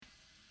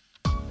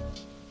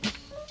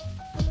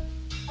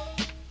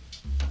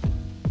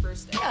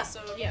birthday. Yeah.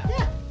 So Yeah.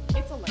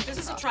 It's a learning This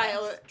is a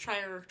process.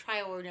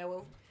 trial or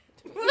no.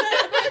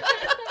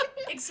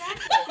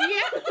 Exactly.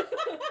 Yeah.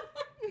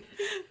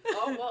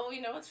 Oh, well, we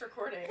know it's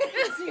recording.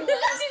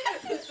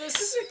 The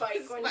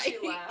spike when she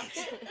Spike. laughed.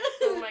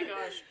 Oh my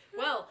gosh.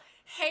 Well,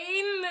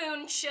 hey,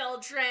 Moon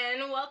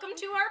Children. Welcome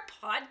to our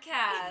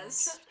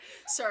podcast.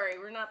 Sorry,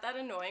 we're not that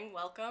annoying.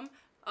 Welcome.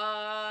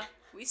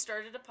 We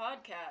started a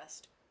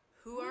podcast.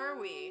 Who are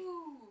we?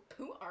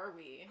 Who are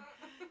we?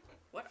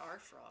 What are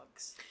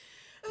frogs?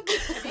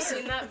 Have you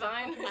seen that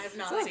Vine? I have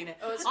not seen it.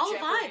 Oh, it's all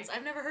Jeopardy. Vines.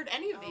 I've never heard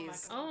any of Oh my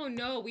these. God. Oh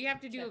no, we have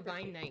to do a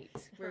Vine night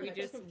where we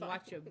just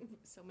watch a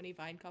So many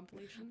Vine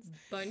compilations.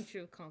 bunch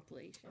of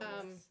compilations.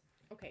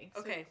 Okay.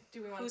 So Okay.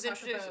 do we want Who's to talk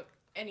introduced? about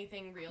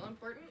anything real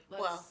important?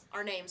 Well,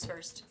 our names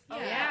first. Oh,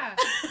 yeah.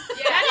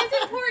 Yeah. That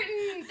is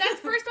important. That's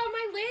first on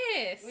my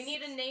list. We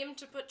need a name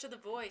to put to the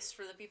voice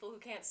for the people who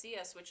can't see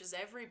us, which is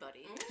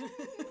everybody.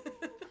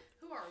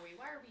 Who are we?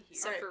 Why are we here?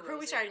 Sorry. Alright, for who are we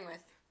Rosie. starting with?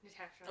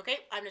 Natasha. Okay,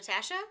 I'm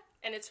Natasha,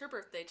 And it's her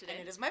birthday today.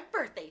 and it is my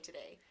birthday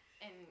today.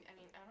 And I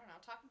mean, I don't know.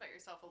 Talk about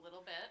yourself a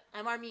little bit.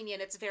 I'm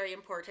Armenian. It's very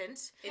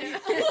important.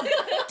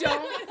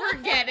 Don't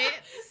forget it.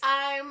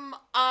 I'm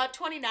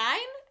 29.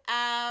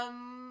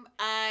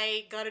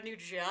 I got a new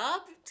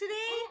job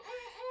today,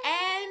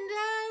 and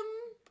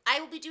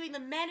I will be doing the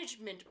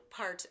management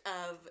part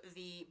of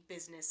the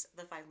business,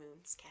 the Five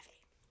Moons Cafe.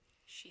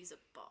 She's a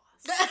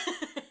boss.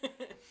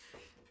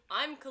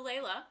 I'm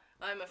Kalela.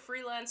 I'm a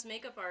freelance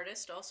makeup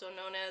artist, also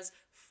known as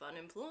Fun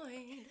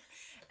Employed.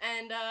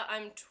 And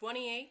I'm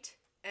 28,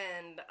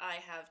 and I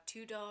have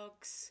 2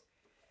 dogs.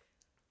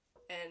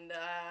 And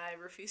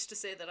I refuse to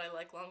say that I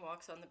like long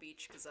walks on the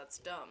beach, because that's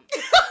dumb.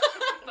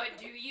 But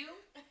do you?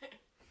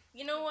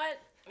 You know what?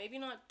 Maybe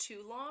not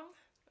too long.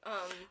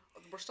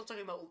 We're still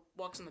talking about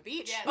walks on the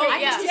beach. Yeah. Oh, I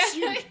yeah. just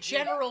assumed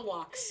general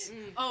walks.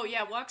 Oh,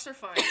 yeah, walks are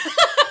fine.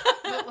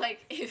 But, like,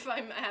 if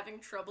I'm having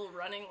trouble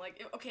running,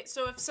 like, okay,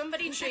 so if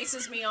somebody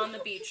chases me on the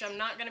beach, I'm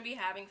not gonna be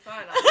having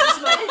fun. I'll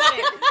lose my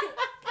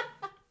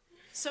footing.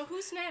 So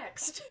who's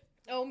next?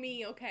 Oh,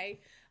 me. Okay.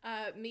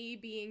 Me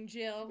being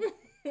Jill.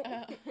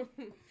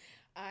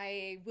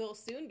 I will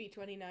soon be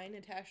 29.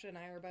 Natasha and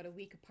I are about a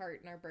week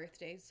apart in our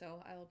birthdays,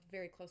 so I'll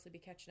very closely be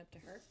catching up to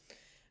her.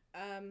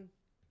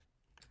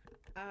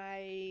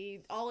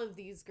 All of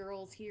these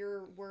girls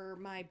here were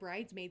my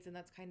bridesmaids, and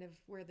that's kind of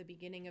where the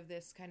beginning of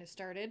this kind of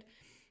started.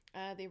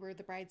 They were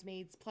the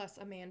bridesmaids plus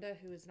Amanda,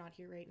 who is not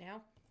here right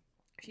now.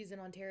 She's in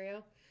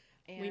Ontario.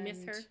 And We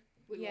miss her.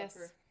 We love yes.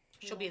 her.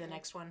 She'll be the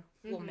next one.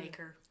 We'll make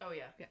her. Oh,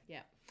 yeah.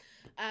 Yeah.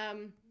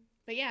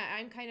 But yeah,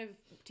 I'm kind of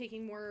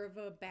taking more of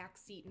a back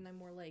seat, and I'm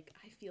more like,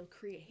 I feel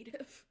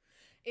creative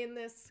in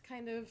this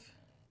kind of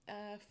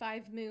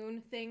 5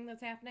 moon thing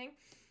that's happening.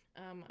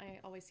 I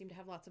always seem to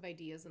have lots of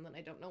ideas, and then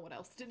I don't know what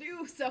else to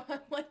do. So I'm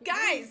like,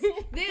 guys,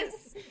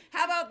 this.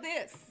 How about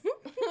this?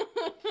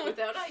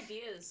 Without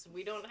ideas,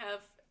 we don't have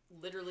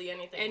literally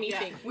anything.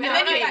 Anything. Yeah.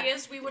 Without then you got-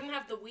 ideas, we wouldn't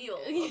have the wheel.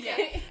 Yeah.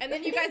 And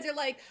then you guys are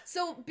like,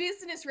 so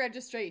business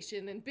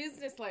registration and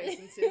business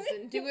licenses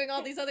and doing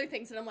all these other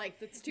things. And I'm like,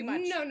 that's too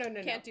much. No.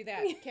 Can't do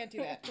that. Can't do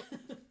that.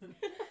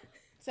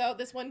 So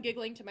this one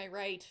giggling to my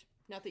right,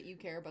 not that you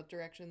care about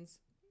directions.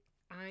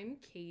 I'm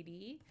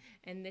Katie,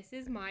 and this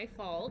is my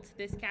fault.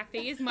 This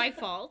cafe is my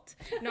fault.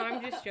 No,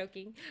 I'm just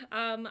joking.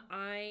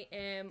 I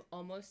am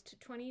almost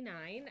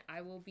 29.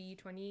 I will be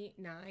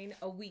 29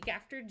 a week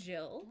after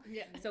Jill.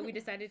 Yeah. So we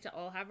decided to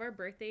all have our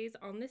birthdays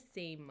on the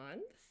same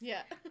month.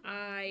 Yeah.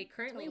 I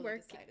currently Totally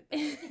work. decided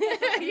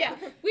that. Yeah,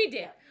 we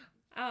did.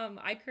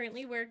 I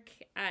currently work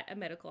at a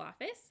medical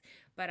office,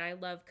 but I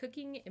love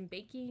cooking and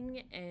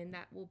baking, and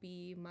that will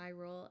be my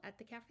role at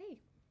the cafe.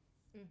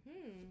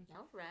 Mm-hmm.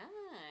 All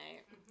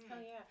right. Oh,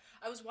 yeah.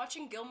 I was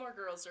watching Gilmore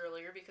Girls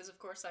earlier, because of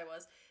course I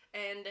was,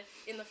 and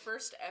in the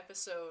first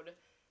episode,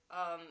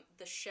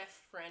 the chef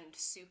friend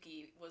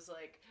Suki was,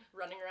 like,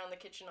 running around the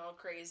kitchen all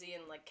crazy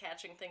and, like,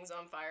 catching things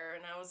on fire,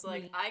 and I was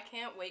like, I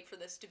can't wait for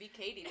this to be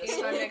Katie this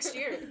time next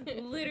year.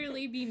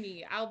 Literally be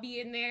me. I'll be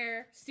in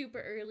there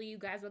super early. You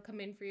guys will come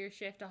in for your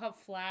shift. I'll have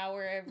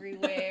flour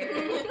everywhere.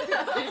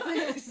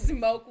 Just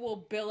smoke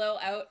will billow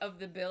out of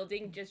the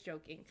building. Just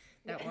joking.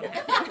 That won't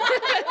happen.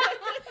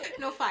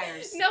 No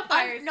fires. No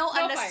fires. No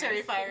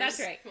unnecessary fires. That's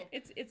right.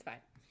 It's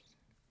fine.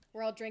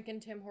 We're all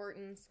drinking Tim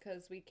Hortons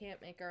because we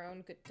can't make our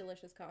own good,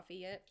 delicious coffee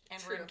yet.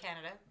 And we're in True.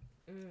 Canada.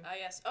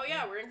 Yes. Oh,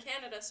 yeah, we're in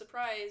Canada.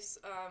 Surprise.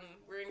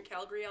 We're in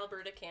Calgary,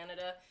 Alberta,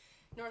 Canada.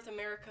 North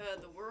America,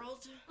 the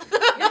world.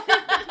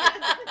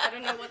 I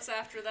don't know what's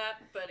after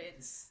that, but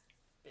it's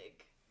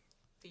big.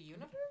 The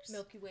universe?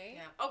 Milky Way.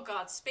 Yeah. Oh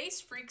god,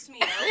 space freaks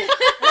me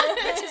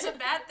out. Which is a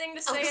bad thing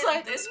to say was at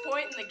like- this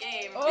point in the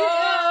game.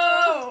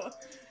 Oh!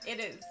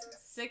 It is.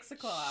 6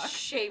 o'clock.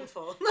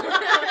 Shameful.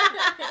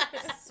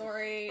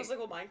 Sorry. I was like,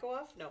 will mine go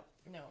off? No.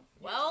 No.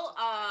 Well,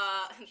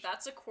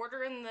 that's a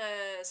quarter in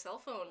the cell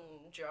phone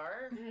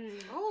jar.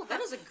 Oh,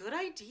 that is a good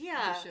idea.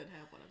 I should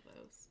have one of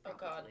those. Oh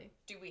god, probably.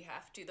 do we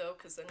have to though?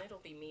 Because then it'll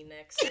be me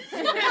next.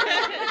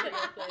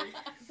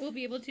 We'll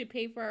be able to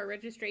pay for our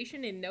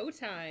registration in no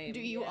time. Do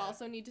you Yeah.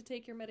 also need to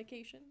take your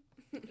medication?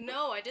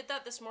 No, I did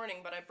that this morning,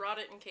 but I brought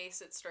it in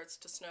case it starts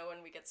to snow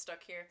and we get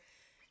stuck here.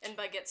 And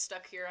by get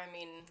stuck here, I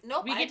mean...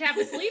 Nope. We get to have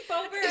a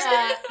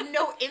sleepover.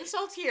 No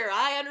insult here.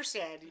 I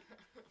understand.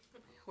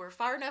 We're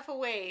far enough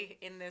away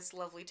in this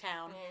lovely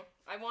town.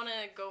 I want to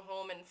go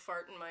home and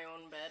fart in my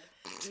own bed.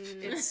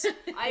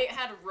 I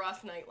had a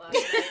rough night last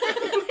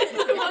night.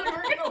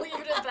 We're going to leave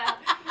it at that.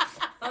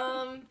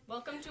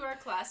 Welcome to our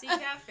Classy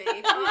Cafe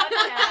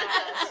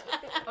podcast.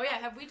 Oh yeah,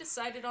 have we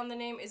decided on the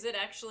name? Is it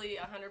actually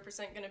 100%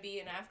 going to be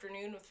an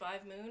afternoon with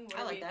 5 Moon? What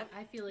I are like we- that.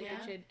 I feel like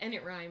Yeah. it should, and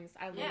it rhymes.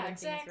 I love Yeah, when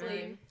exactly.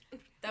 things rhyme.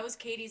 That was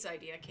Katie's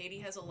idea. Katie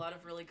has a lot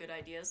of really good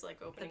ideas,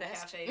 like opening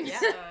best. cafes.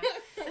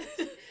 Yeah.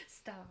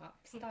 Stop.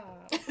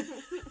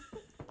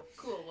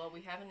 Cool. Well,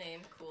 we have a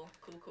name. Cool.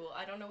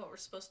 I don't know what we're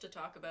supposed to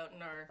talk about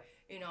in our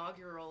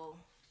inaugural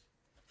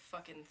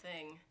fucking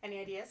thing. Any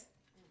ideas?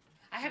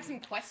 I have some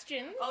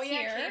questions. Oh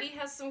yeah, here. Katie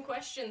has some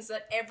questions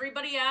that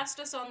everybody asked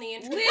us on the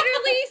internet.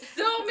 Literally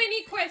so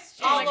many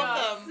questions. All Oh my of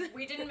God. them.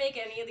 We didn't make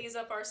any of these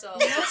up ourselves.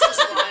 That's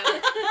just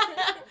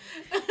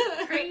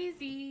wild.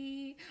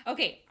 Crazy.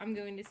 Okay, I'm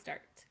going to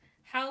start.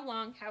 How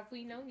long have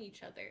we known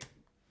each other?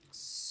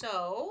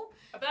 So,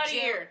 About a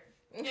Jill- year.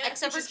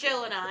 except for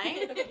Jill and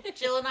I.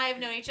 Jill and I have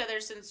known each other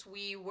since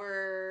we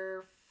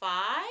were 5,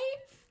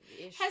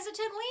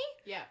 hesitantly.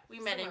 Yeah. We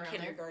met in somewhere around there.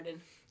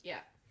 kindergarten. Yeah.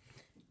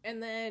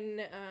 And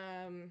then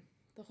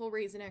the whole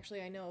reason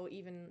actually I know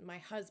even my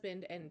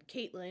husband and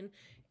Caitlin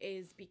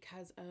is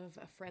because of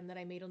a friend that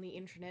I made on the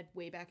internet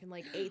way back in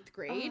like 8th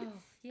grade.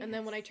 And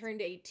then when I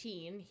turned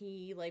 18,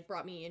 he like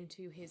brought me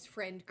into his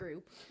friend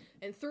group.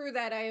 And through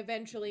that I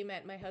eventually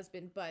met my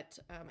husband, but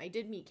I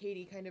did meet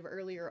Katie kind of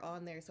earlier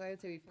on there. So I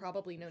would say we've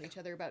probably known each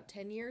other about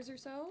 10 years or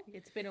so.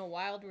 It's been a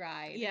wild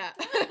ride. Yeah.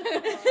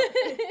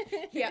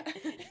 Yeah.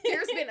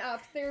 There's been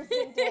ups, there's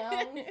been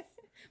downs.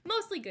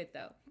 Mostly good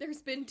though.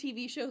 There's been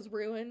TV shows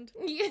ruined.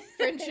 Yeah.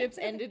 Friendships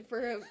ended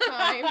for a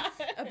time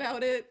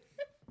about it.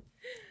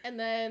 And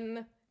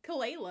then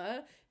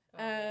Kalela,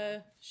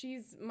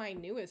 she's my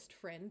newest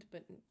friend,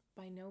 but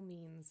by no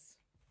means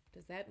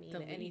does that mean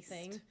The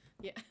anything. least.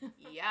 Yeah.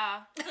 Yeah.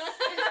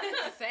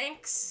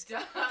 Thanks.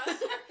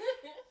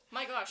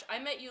 My gosh, I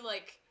met you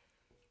like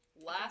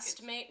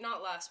last May,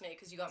 not last May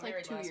because you got It's like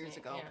married 2 last years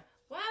May. ago. Yeah.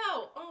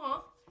 Wow.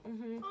 Aw.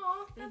 Mm-hmm.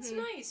 Aw, that's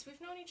nice. We've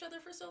known each other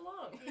for so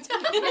long.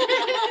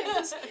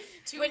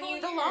 When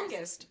you the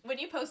longest. When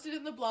you posted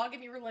in the blog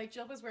and you were like,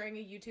 Jill was wearing a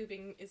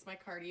YouTubing is my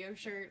cardio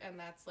shirt, and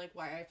that's like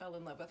why I fell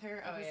in love with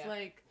her. I was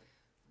like,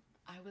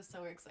 I was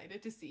so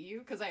excited to see you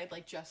because I had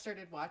like just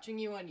started watching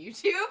you on YouTube.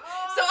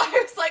 So I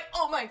was like,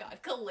 oh my god,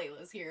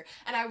 Kalela's here.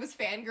 And I was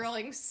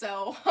fangirling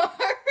so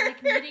hard.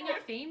 Like meeting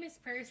a famous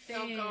person.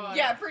 Oh, God.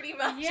 Yeah, pretty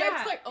much. I Yeah.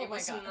 was like, oh it my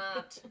was god.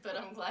 not, but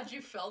I'm glad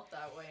you felt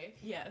that way.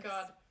 Yes.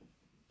 God,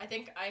 I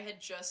think I had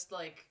just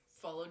like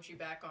followed you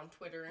back on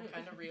Twitter and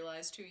kind of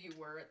realized who you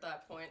were at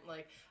that point.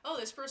 Like, oh,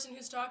 this person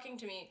who's talking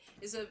to me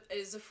is a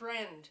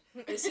friend.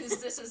 This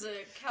is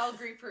a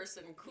Calgary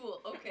person.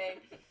 Cool. Okay,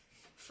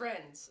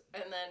 friends.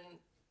 And then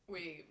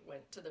we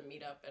went to the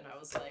meetup, and I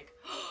was like,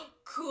 oh,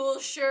 cool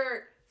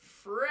shirt.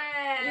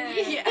 Friends.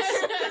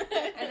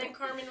 Yes. And then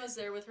Carmen was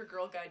there with her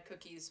Girl Guide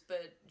cookies,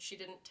 but she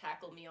didn't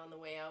tackle me on the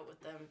way out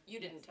with them. You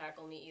didn't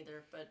tackle me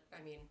either, but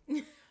I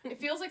mean, It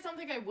feels like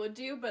something I would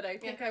do, but I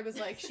think I was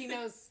like, she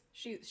knows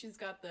she's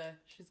got the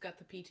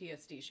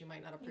PTSD. She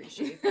might not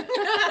appreciate that.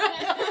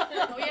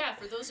 oh yeah,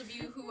 for those of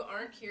you who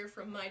aren't here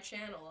from my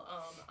channel,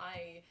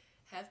 I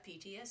have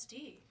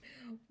PTSD.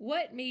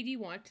 What made you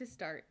want to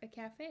start a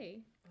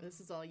cafe? This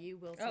is all you,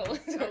 Wilson. Oh,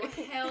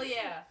 Oh hell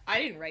yeah.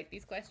 I didn't write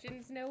these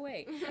questions. No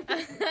way.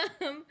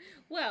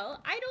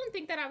 Well, I don't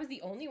think that I was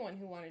the only one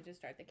who wanted to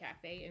start the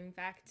cafe. In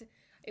fact,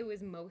 it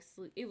was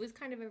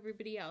kind of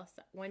everybody else.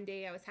 One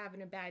day I was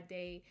having a bad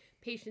day.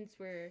 Patients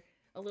were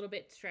a little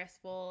bit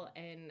stressful,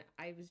 and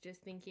I was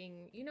just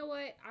thinking, you know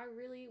what? I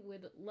really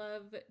would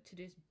love to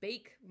just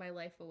bake my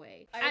life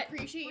away. I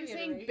appreciate you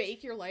saying reiterate.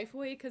 bake your life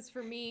away, because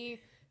for me,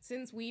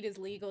 since weed is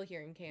legal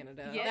here in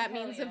Canada, Yeah, that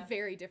hell means yeah. a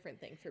very different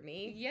thing for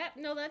me. Yep,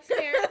 no, that's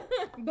fair.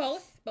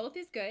 Both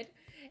is good.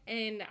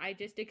 And I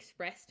just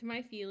expressed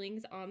my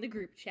feelings on the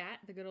group chat,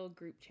 the good old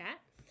group chat,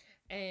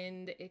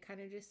 and it kind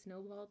of just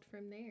snowballed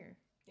from there.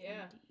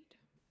 Yeah.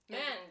 Man,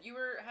 you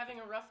were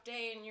having a rough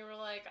day and you were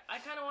like, I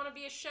kind of want to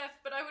be a chef,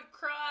 but I would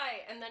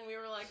cry. And then we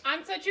were like,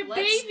 I'm such a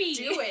let's baby.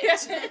 do it.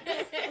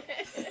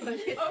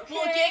 Okay. Okay.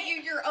 We'll get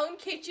you your own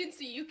kitchen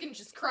so you can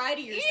just cry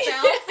to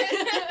yourself,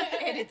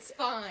 and it's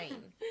fine.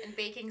 And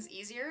baking's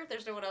easier.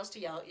 There's no one else to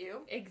yell at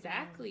you.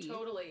 Exactly.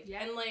 Totally.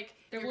 Yeah. And like,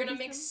 There you're will going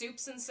to be make some-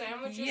 soups and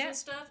sandwiches Yeah. and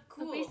stuff.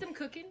 There'll Cool. be some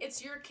cooking.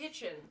 It's your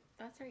kitchen.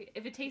 That's right.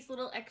 If it tastes a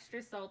little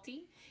extra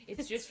salty,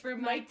 it's just for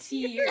my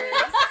tears.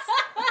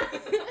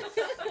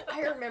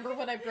 I remember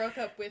when I broke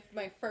up with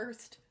my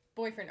first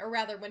boyfriend, or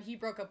rather when he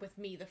broke up with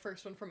me, the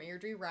first one from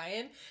Airdrie,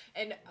 Ryan,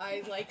 and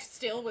I like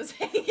still was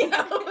hanging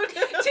out.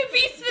 To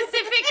be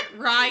specific,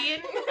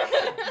 Ryan.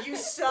 You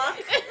suck.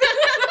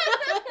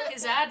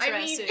 His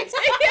address mean- is.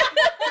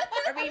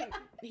 I mean,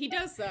 he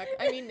does suck.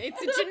 I mean,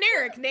 it's a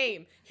generic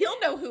name. He'll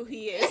know who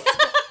he is.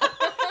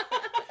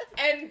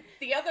 And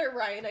the other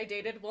Ryan I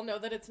dated will know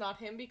that it's not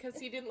him because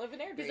he didn't live in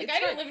Airdrie. He's like, It's I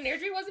didn't fine. live in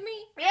Airdrie, wasn't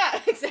me. Yeah,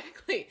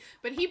 exactly.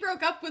 But he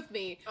broke up with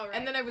me, Oh, right.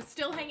 and then I was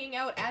still hanging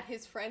out at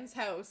his friend's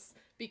house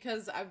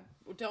because I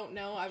don't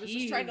know. I was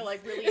just trying to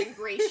like really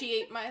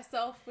ingratiate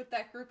myself with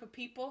that group of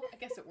people. I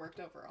guess it worked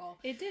overall.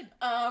 It did.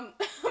 But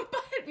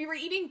we were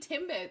eating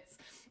Timbits,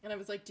 and I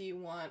was like, "Do you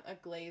want a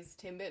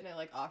glazed Timbit?" And I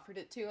like offered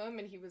it to him,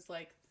 and he was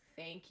like,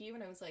 "Thank you."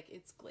 And I was like,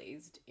 "It's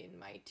glazed in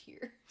my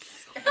tears."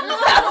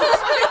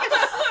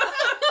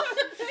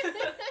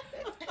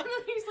 And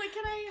then he's like,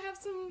 "Can I have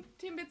some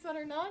Timbits that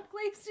are not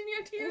glazed in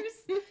your tears,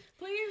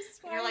 please?"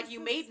 And you're like, you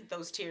made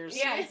those tears.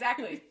 Yeah,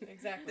 exactly.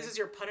 Exactly. This is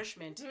your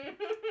punishment.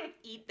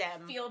 Eat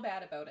them. Feel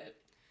bad about it.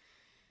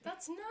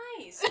 That's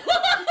nice.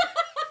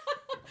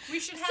 We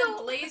should have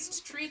So-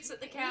 glazed treats at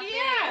the cafe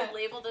Yeah. and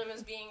label them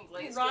as being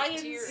glazed with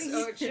Ryan's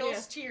tears.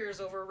 Jill's tears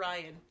over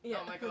Ryan. Yeah.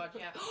 Oh my god,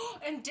 yeah.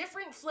 And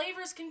different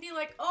flavors can be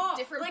like, oh,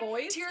 Different like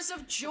boys? tears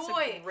of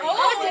joy. great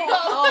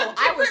Oh,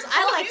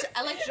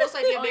 I liked Jill's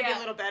idea Oh, maybe yeah. a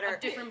little better.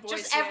 Different boys,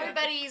 Just yeah.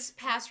 everybody's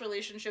past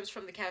relationships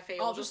from the cafe.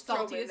 All We'll the just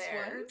throw in saltiest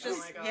there. ones? Just, Oh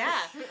my gosh. yeah,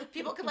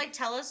 people could like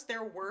tell us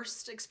their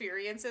worst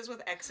experiences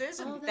with exes,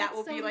 and that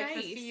will be like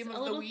the theme a of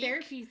the little week.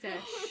 therapy sesh.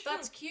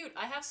 That's cute.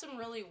 I have some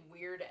really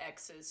weird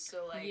exes,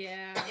 so like,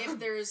 Yeah. if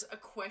there's a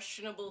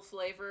questionable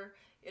flavor,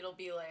 it'll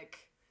be like.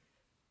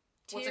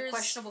 What's a tears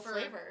questionable for,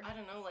 flavor? I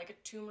don't know, like a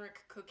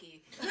turmeric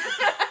cookie.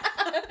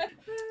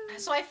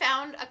 So I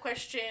found a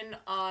question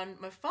on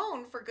my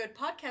phone for good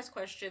podcast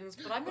questions,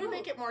 but I'm going to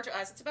make it more to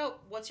us. It's about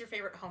what's your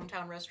favorite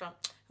hometown restaurant?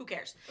 Who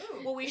cares?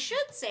 Ooh. What we should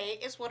say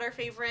is what our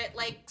favorite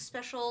like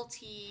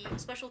specialty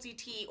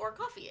tea or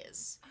coffee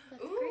is.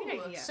 That's a great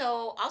Ooh. idea.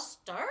 So I'll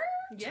start.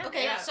 Yeah.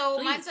 Okay. Yeah, So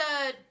please.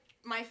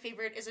 my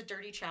favorite is a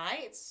dirty chai.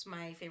 It's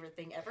my favorite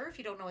thing ever. If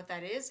you don't know what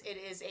that is, it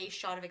is a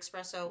shot of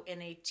espresso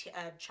in a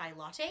chai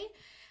latte.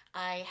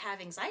 I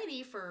have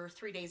anxiety for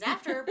 3 days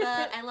after,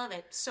 but I love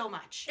it so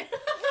much.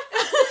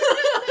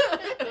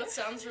 That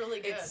sounds really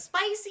good. It's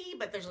spicy,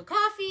 but there's a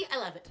coffee. I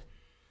love it.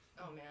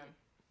 Oh man.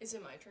 Is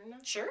it my turn now?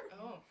 Sure.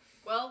 Oh.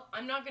 Well,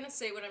 I'm not going to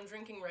say what I'm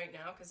drinking right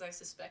now because I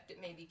suspect it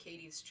may be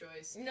Katie's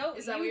choice. No,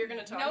 Is that what you're going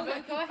to talk no,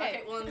 about? go ahead.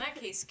 Okay, well, in that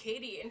case,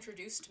 Katie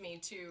introduced me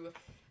to,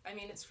 I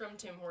mean, it's from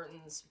Tim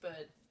Hortons,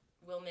 but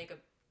we'll make a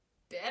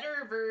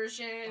better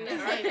version at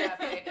our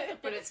cafe.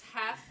 But it's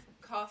half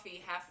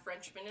coffee, half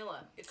French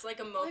vanilla. It's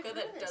like a mocha heard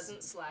that this.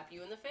 doesn't slap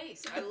you in the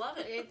face. I love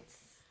it. It's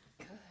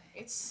good.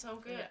 It's so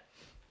good. Yeah.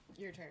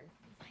 Your turn.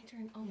 My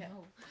turn. Oh Yeah.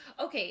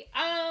 no. Okay.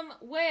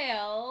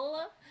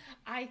 Well,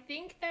 I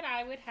think that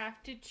I would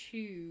have to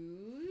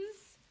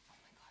choose. Oh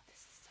my god, this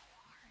is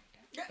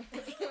so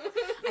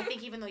hard. I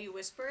think even though you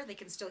whisper, they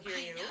can still hear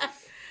you.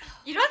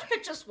 You don't have to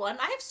pick just one.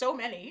 I have so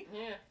many.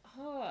 Yeah.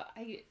 Oh,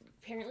 I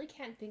apparently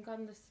can't think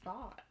on the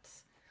spot.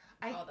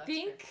 I Oh, that's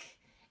think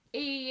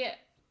a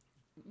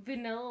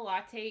vanilla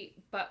latte,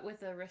 but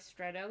with a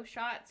ristretto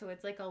shot, so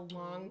it's like a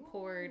long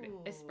poured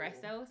Ooh.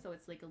 espresso, so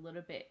it's like a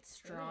little bit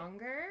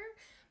stronger.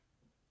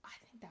 I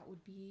think that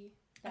would be.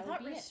 I That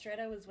thought would be it.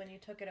 ristretto was when you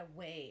took it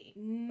away.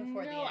 No,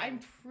 before the I'm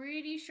end.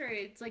 pretty sure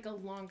it's like a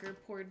longer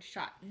poured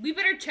shot. We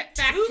better fact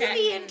check. To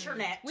the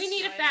internet. We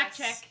need a Oh, fact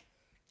yes. check.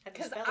 Have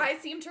you Because spelled I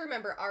it? seem to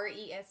remember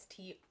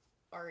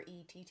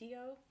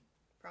RESTRETTO,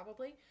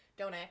 probably.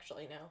 Don't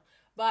actually know.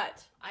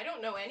 But I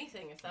don't know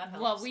anything if that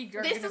helps. Well,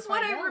 this is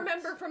what I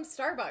remember from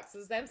Starbucks,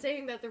 is them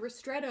saying that the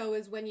ristretto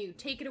is when you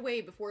take it away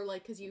before,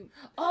 like, because you...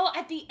 Oh,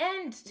 at the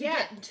end to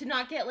Yeah. to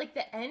not get like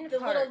the end The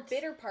part. little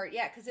bitter part,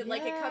 yeah, because it,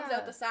 like, it comes Yeah.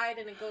 out the side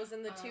and it goes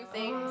in the two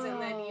things,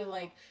 and then you,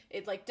 like,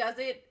 it, like, does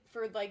it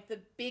for, like, the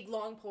big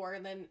long pour,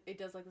 and then it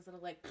does, like, this little,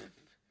 like...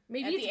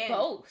 Maybe at it's the end.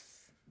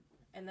 both.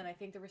 And then I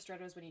think the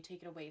ristretto is when you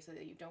take it away so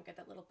that you don't get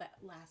that little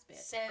last bit.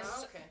 Says,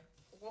 Oh, okay.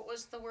 what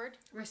was the word?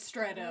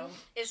 Ristretto.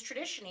 Is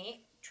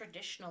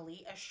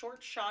traditionally a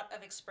short shot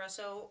of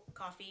espresso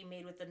coffee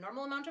made with the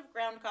normal amount of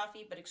ground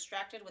coffee but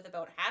extracted with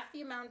about half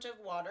the amount of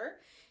water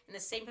in the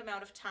same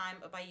amount of time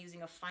by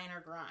using a finer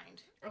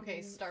grind. Okay,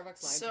 Starbucks lied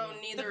So to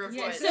me. neither of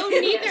Yeah, what. so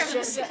neither. Yes,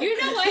 just said. You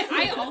know what?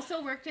 I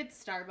also worked at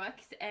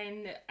Starbucks,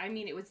 and I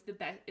mean, it was the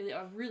best,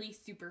 a really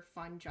super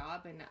fun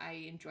job, and I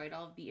enjoyed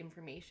all of the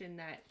information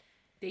that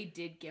they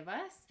did give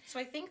us. So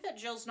I think that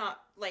Jill's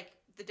not, like,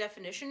 the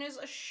definition is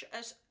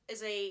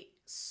is a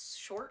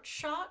short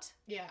shot,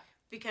 Yeah.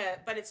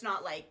 but it's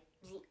not like,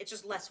 it's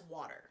just less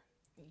water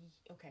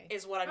Okay.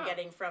 is what I'm Oh.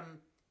 getting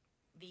from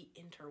the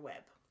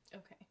interweb.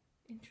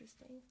 Okay.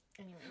 Interesting.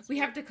 Anyways, We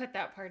have to cut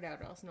that part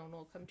out, or else no one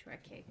will come to our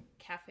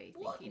cafe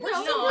thinking.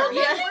 Well, No,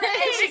 yeah.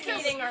 we're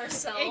educating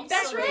ourselves.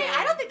 That's so right. yeah.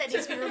 I don't think that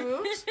needs to be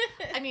removed.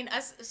 I mean,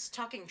 us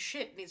talking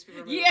shit needs to be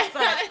removed. Yeah.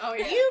 But Oh,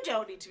 yeah. you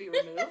don't need to be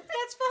removed.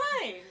 That's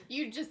fine.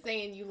 you just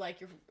saying you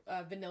like your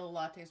vanilla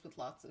lattes with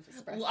lots of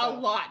espresso. A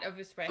lot of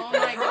espresso. Oh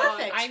my God.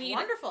 Perfect. I need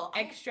Wonderful.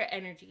 extra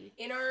energy.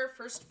 In our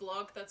first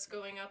vlog that's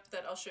going up,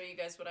 that I'll show you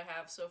guys what I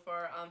have so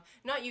far.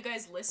 Not you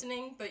guys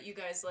listening, but you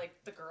guys like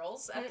the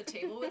girls at the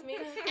table with me.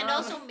 And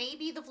also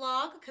maybe the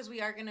vlog, because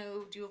we are going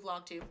to do a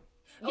vlog too.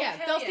 Yeah,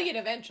 hell they'll yeah. see it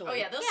eventually. Oh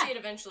yeah, they'll Yeah. see it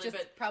eventually, just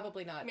but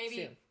probably not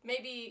soon.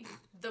 maybe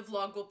the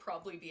vlog will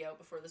probably be out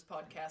before this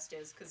podcast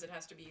is, because it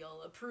has to be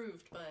all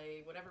approved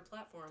by whatever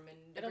platform. And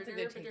I don't think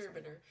that takes very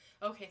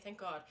long. Okay, thank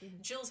God.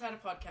 Jill's had a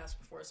podcast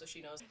before, so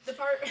she knows. The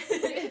part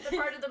the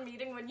part of the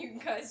meeting when you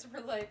guys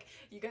were like,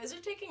 you guys are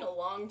taking a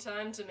long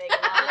time to make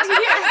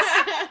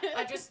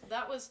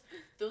lattes.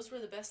 Those were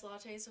the best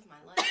lattes of my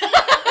life.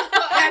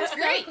 That's I'm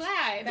great. So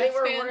glad. They That's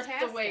were worth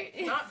fantastic. the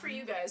wait. Not for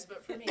you guys,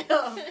 but for me. It we was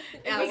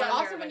got there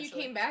awesome when you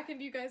eventually. came back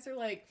and you guys are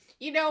like,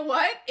 you know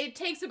what? It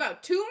takes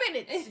about 2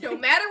 minutes, no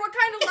matter what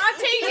kind of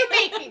latte you're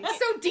making.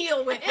 So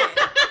deal with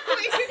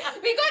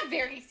it. We got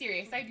very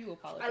serious. I do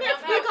apologize. I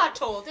love We how got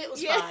told. It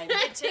was Yeah. fine.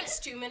 it takes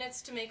 2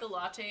 minutes to make a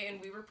latte,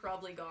 and we were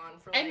probably gone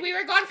for And like we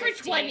were gone for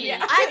 15 20.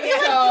 minutes. I feel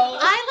like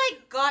So- I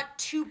got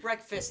 2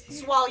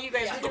 breakfasts while you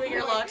guys were doing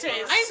your lattes.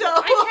 I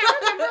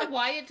can't remember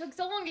why it took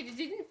so long. It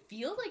didn't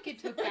feel like it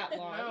took that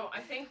long. No, I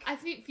think. I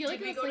feel like Did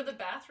it we was go like, to the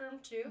bathroom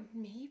too?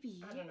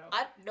 maybe. I don't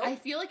know. I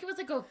feel like it was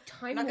like a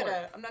time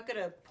warp. I'm not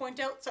gonna point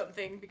out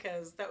something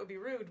because that would be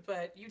rude,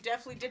 but you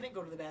definitely didn't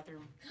go to the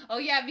bathroom. Oh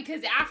yeah,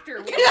 because after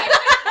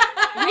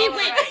we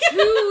went to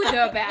the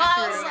Well,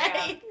 bathroom.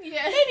 say,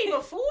 Yeah. maybe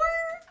before,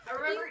 I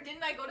remember,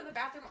 didn't I go to the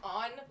bathroom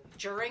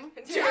during.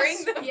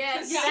 during the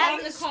Yes. Yeah, That on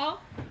the is-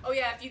 call. Oh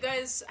yeah, if you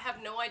guys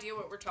have no idea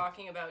what we're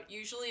talking about,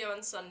 usually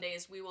on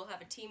Sundays we will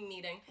have a team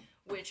meeting,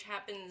 which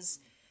happens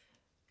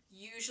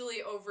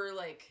usually over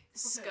like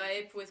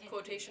Skype with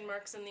quotation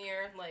marks in the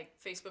air, like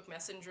Facebook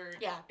Messenger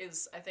Yeah.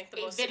 is I think the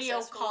A most video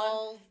successful one.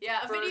 call. Yeah,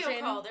 a video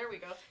version. call, there we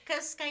go.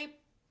 Because Skype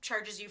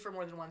charges you for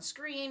more than one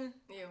screen.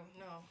 Ew,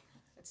 no.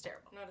 It's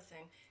terrible. Not a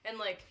thing. And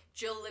like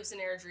Jill lives in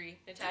Airdrie,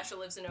 Natasha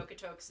lives in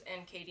Okotoks,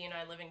 and Katie and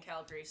I live in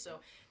Calgary. So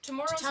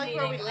tomorrow's Tell you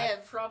meeting, where we I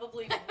live.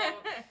 probably won't.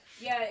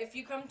 Yeah, if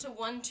you come to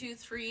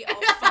 123, I'll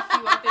fuck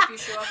you up if you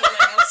show up on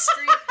my house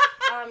street.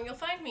 You'll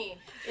find me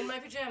in my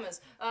pajamas.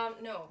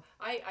 No,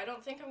 I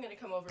don't think I'm gonna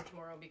come over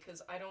tomorrow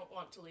because I don't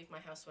want to leave my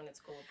house when it's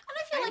cold. And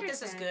I feel like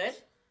this is good.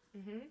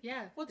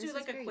 Yeah. We'll this do is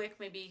like a great. quick,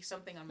 maybe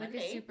something on Like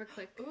Monday. a super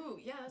quick. Ooh,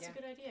 yeah, that's a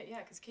good idea. Yeah,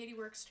 because Katie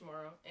works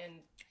tomorrow, and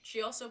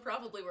she also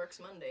probably works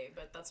Monday,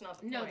 but that's not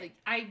the No, point. like,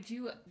 I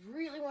do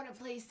really want to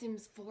play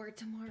Sims 4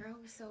 tomorrow,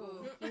 so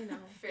Ooh. you know.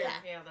 Fair. Yeah.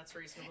 Yeah, that's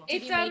reasonable. Did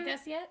It's, you make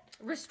this yet?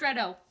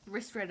 Ristretto.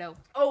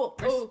 Oh,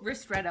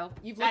 Ristretto.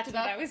 You've That's looked it what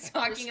up? I was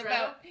talking Ristretto?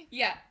 about.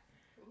 Yeah.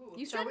 Ooh.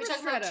 You So said are we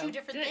talking about ristretto. 2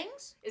 different Did I-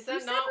 things? Is You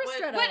that said not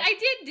what? ristretto. What I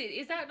did.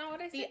 Is that not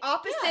what I said? The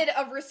opposite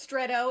of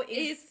ristretto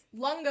is Is-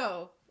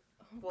 lungo,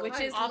 Well, which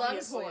is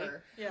obviously.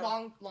 lungtor. Yeah.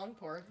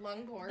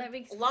 Lungtor. That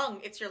makes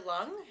Lung. It's your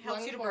lung.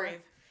 Helps you to Lung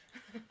breathe.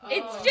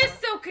 It's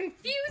just so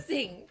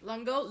confusing.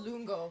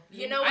 Lungo.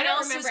 You know I what don't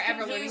else remember is ever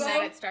learning confusing?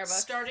 that at Starbucks.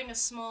 Starting a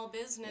small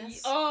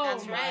business. Oh,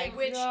 That's my right.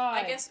 Which God.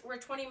 I guess we're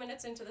 20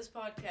 minutes into this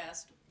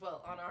podcast.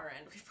 Well, on our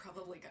end, we've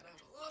probably got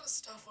out a lot of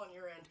stuff on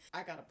your end.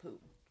 I gotta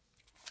poop.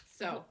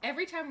 So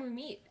every time we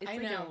meet, it's I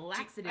like know. a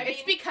laxative. I mean,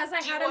 it's because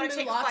I do you had a wanna new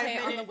take a latte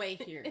 5 on the minute- way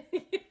here.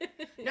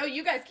 No,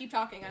 you guys keep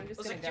talking. I'm just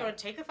I was gonna like, do you go. want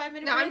to take a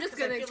 5-minute No, break? I'm just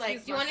 'Cause I gonna feel like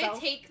excuse Do you want myself.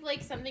 to take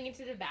like something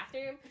into the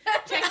bathroom?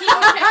 Checking.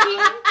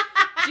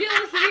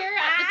 Jill here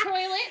at the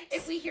toilet.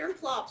 if we hear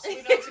plops, we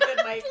know it's a good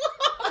mic.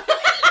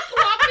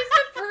 Plop is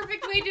the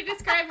perfect way to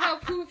describe how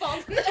poo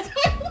falls in the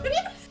toilet.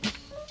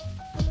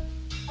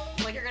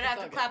 Like you're gonna have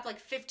It's to all clap like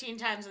 15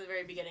 times at the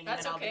very beginning,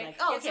 That's and then I'll okay. be like,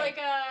 oh, It's okay. like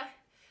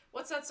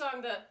what's that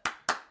song?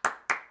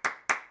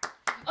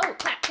 Oh,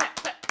 clap, clap,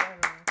 clap.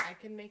 I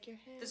can make your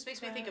head. This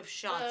makes me think of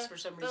shots for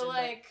some The reason.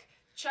 like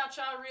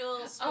cha-cha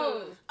real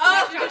smooth.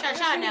 Oh.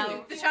 Cha-cha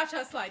now. The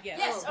cha-cha slide, yes.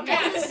 Yes, Oh, okay.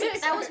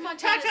 that was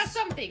Montana's. Cha-cha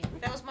something.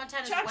 That was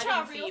Montana's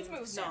Cha-cha wedding real theme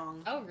smooth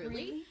song. Oh,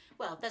 really?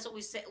 Well, that's what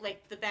we say.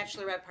 Like the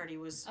bachelorette party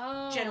was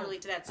Oh. generally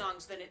to that song,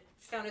 so then it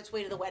found its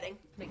way to the wedding.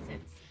 Makes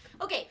sense.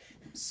 Okay,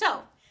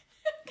 so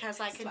because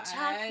I can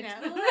Slide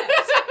talk to the now,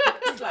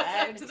 left.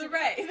 Slide to the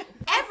right.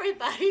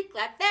 everybody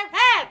clap their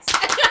hands.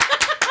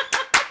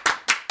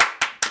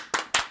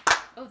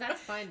 Oh,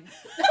 that's fun.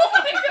 Oh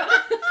my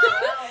god!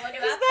 Wow, look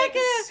at that that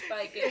thing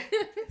spiking.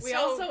 We So-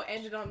 also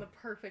ended on the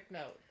perfect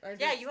note. Or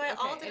Yeah, just- you all okay,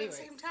 did it at the anyways.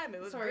 same time.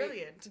 It was Sorry.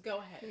 brilliant. Go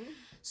ahead.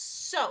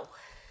 So,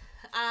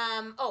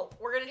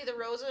 we're gonna do the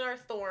rose and our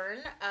thorn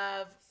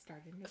of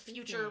Started making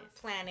future business.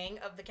 planning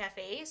of the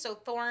cafe. So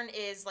thorn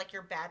is like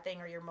your bad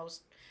thing or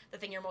the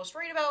thing you're most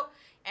worried about,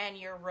 and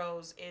your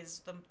rose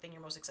is the thing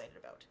you're most excited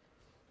about.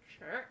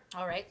 Sure.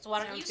 All right, so why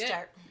don't Sounds you good.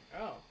 start?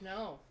 Oh,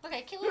 no.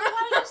 Okay, Kaylee,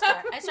 why don't you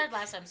start? I started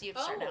last time, so you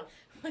have to start now.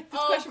 Like this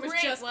Oh, question was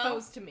great, just well-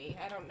 posed to me.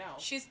 I don't know.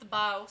 She's the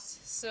boss,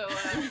 so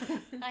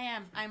I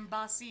am. I'm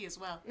bossy as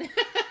well.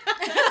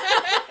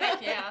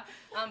 heck yeah,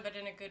 but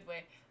in a good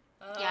way.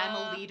 Yeah, I'm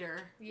a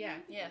leader. Yeah.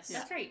 Yes.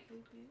 That's right.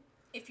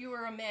 If you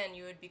were a man,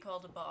 you would be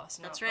called a boss,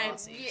 not That's right.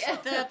 bossy. Yeah.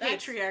 The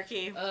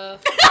patriarchy. Oh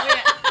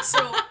yeah.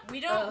 So we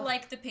don't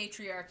like the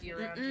patriarchy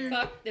around here.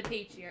 Fuck the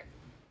patriarch.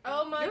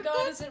 Oh my You're god,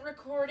 good. is it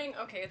recording?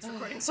 Okay, it's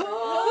recording. So You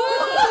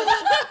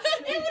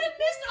would have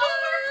missed all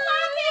of our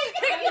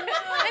clapping.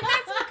 and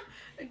that's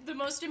like the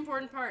most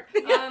important part.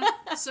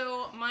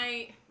 So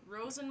my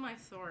rose and my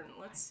thorn.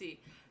 Let's see.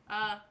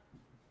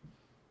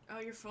 Oh,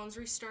 your phone's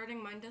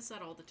restarting. Mine does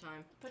that all the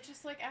time. But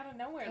just like out of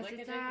nowhere, Cause like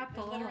it's it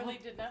Apple. literally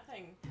did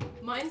nothing.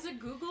 Mine's a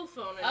Google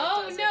phone. And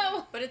Oh, it does no.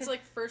 It. But it's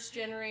like first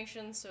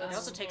generation, so It it's,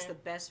 also takes the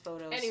best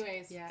photos.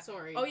 Anyways, Yeah.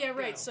 sorry. Oh yeah,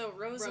 right. Go. So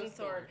rose and Rose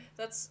thorn. thorn.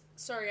 That's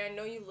sorry. I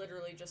know you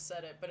literally just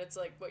said it, but it's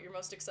like what you're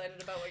most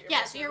excited about. What you're Yeah,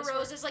 most so your nervous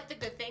rose for. is like the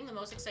good thing, the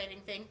most exciting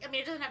thing. I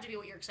mean, it doesn't have to be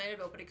what you're excited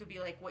about, but it could be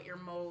like what you're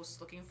most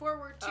looking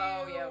forward to,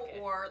 Oh, yeah, okay.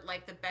 or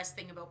like the best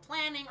thing about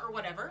planning, or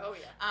whatever. Oh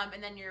yeah.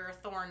 And then your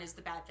thorn is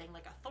the bad thing,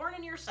 like a thorn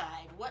in your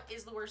side. What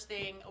is the worst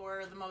thing,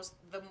 or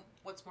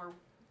what's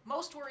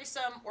most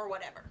worrisome, or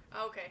whatever.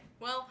 Okay.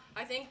 Well,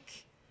 I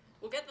think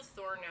we'll get the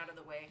thorn out of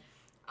the way.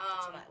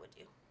 That's what I would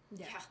do.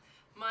 Yeah.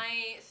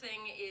 My thing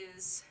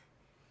is,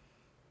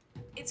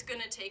 it's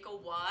gonna take a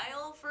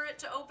while for it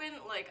to open.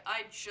 Like,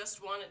 I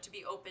just want it to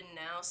be open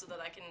now so that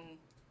I can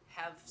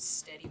have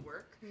steady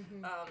work.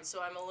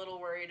 So I'm a little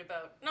worried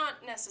about,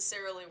 not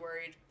necessarily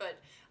worried, but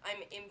I'm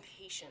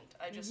impatient.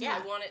 I just Yeah,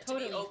 I want it to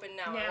totally. be open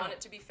now. I Now. want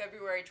it to be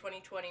February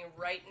 2020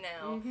 right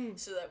now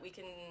so that we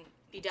can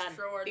Be done.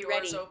 throw our Be doors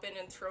ready. open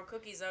and throw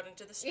cookies out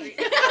into the street.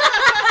 Making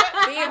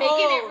it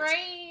Behold.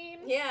 rain.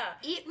 Yeah.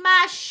 Eat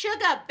my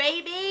sugar,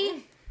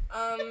 baby.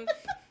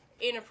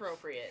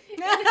 Inappropriate.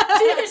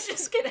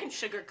 Just kidding.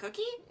 Sugar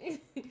cookie?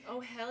 Oh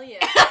hell yeah.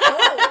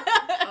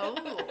 Oh.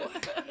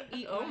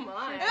 Eat Oh one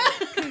my.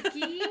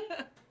 cookie.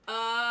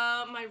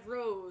 My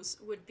rose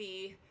would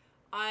be,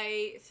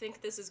 I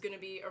think this is going to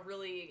be a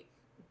really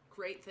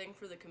great thing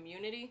for the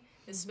community,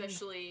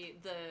 especially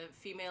the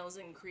females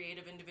and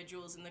creative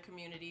individuals in the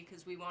community,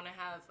 because we want to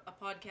have a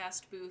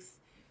podcast booth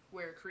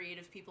where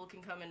creative people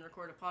can come and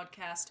record a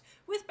podcast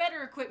with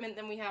better equipment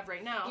than we have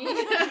right now.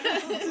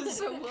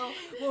 So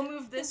we'll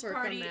move this We'll work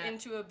on party that.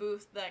 into a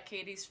booth that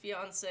Katie's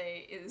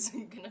fiance is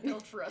gonna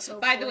build for us. By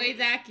the hopefully. way,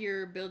 Zach,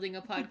 you're building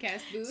a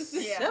podcast booth.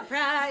 Yeah.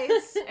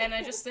 Surprise. And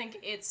I just think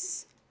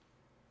it's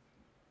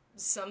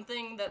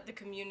something that the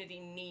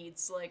community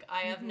needs. Like,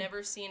 I have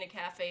never seen a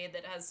cafe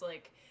that has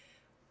like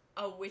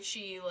a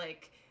witchy,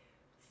 like,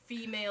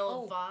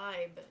 female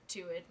vibe to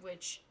it,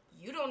 which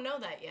you don't know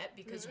that yet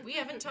because we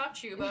haven't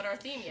talked to you about our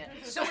theme yet.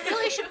 So we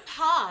really should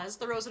pause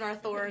the Rose and Our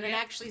Thorn and Yeah.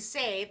 actually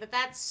say that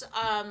that's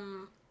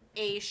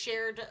a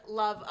shared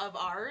love of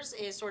ours,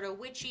 is sort of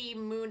witchy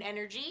moon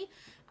energy.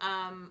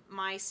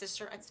 My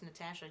sister, it's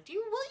Natasha. Will you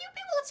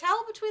be able to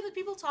tell between the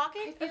people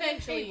talking?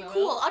 Eventually we will.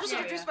 Cool. I'll just Yeah,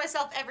 introduce yeah.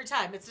 myself every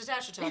time. It's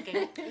Natasha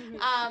talking.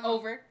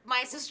 Over.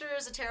 My sister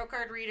is a tarot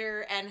card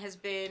reader and has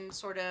been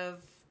sort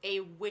of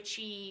a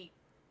witchy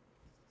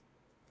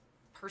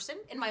person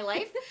in my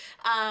life.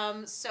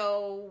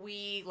 So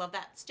we love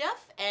that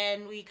stuff,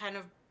 and we kind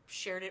of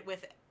shared it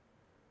with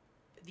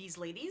these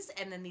ladies,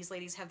 and then these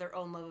ladies have their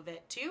own love of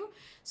it too.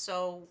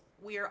 So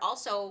we are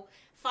also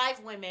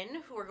 5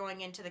 women who are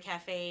going into the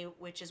cafe,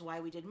 which is why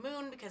we did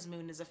moon, because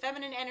moon is a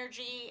feminine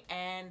energy,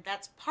 and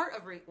that's part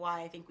of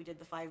why I think we did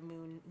the 5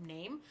 moon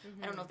name.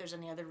 I don't know if there's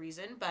any other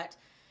reason, but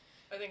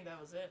I think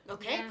that was it.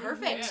 okay, Yeah.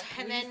 perfect.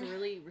 Yeah. And We just then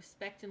really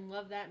respect and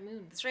love that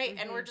moon. that's right,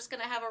 and we're just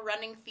gonna have a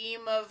running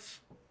theme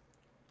of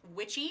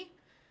witchy,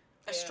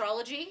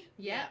 astrology,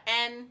 Yeah.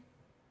 and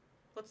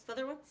what's the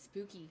other one?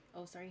 Spooky.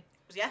 Oh, sorry.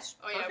 Yes,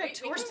 Oh, yeah,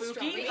 perfect. we Or can spooky.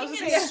 astronomy. I was We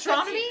gonna can say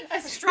astronomy,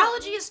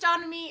 astrology,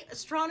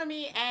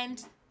 astronomy,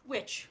 and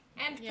witch.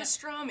 And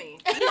pastrami.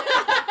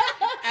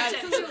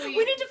 Absolutely.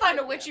 We need to find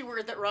a witchy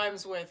word that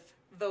rhymes with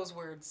those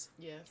words.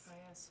 Yes. Oh,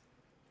 yes.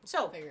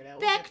 So, Figure it out.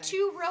 We'll back get there.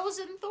 to Rose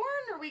and Thorn.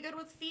 Are we good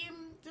with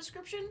theme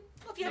description?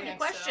 Well, if you have I any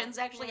think so. questions,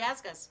 actually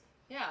ask us.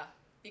 Yeah.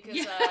 Because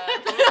we'll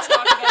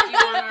talk about you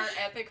on our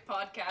epic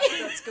podcast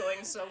that's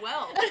going so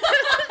well.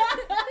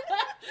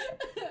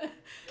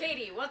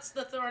 Katie, what's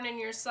the thorn in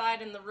your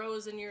side and the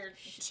rose in your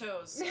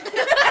toes? Yeah!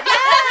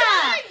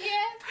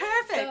 Yes.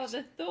 Perfect. So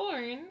the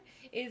thorn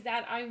is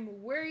that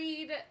I'm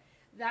worried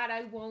that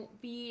I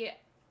won't be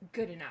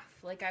good enough.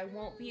 Like I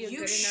won't be a You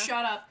good enough.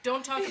 shut up.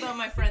 Don't talk about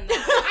my friend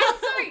that I'm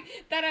sorry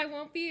that I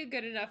won't be a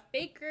good enough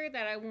baker,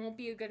 that I won't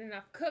be a good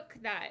enough cook,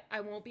 that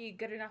I won't be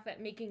good enough at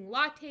making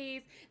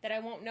lattes, that I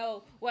won't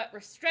know what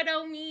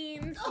ristretto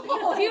means.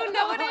 Oh, Do you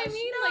know what I gosh,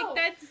 mean? no. Like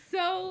that's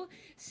so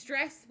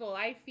stressful.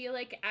 I feel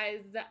like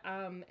as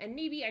and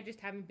maybe I just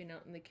haven't been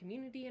out in the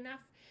community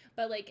enough,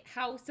 but like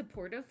how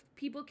supportive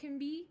people can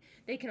be,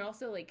 they can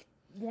also like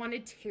want to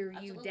tear you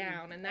Absolutely.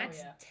 down, and that's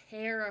yeah.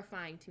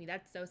 terrifying to me.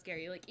 That's so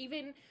scary. Like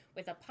even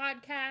with a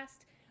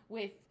podcast,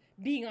 with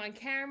being on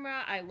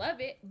camera. I love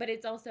it, but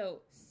it's also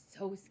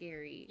so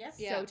scary. Yes.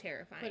 So Yeah.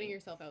 terrifying. Putting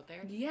yourself out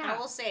there. Yeah. I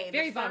will say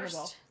Very the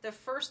vulnerable.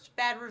 first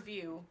bad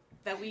review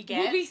that we We'll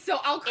get, be so,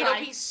 I'll cry.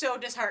 it'll be so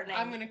disheartening.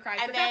 I'm gonna cry,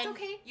 and but then that's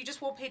okay. You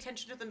just won't pay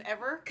attention to them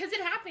ever. Because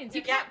it happens.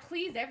 You Yeah. can't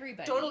please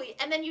everybody. Totally.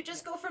 And then you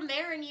just go from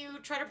there and you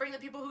try to bring the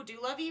people who do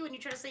love you and you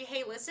try to say,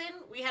 hey, listen,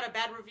 we had a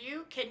bad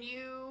review. Can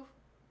you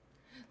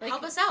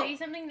help us out? Say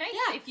something nice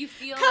Yeah. if you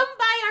feel. Come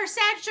buy our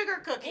sad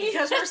sugar cookie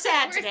because we're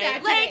sad We're today.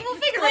 sad Like, today.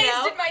 we'll figure it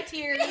out. Wasted my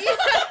tears.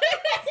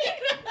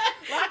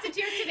 Lots of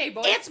tears today,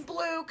 boys. It's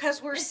blue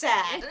because we're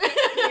sad.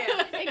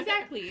 Yeah,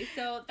 exactly.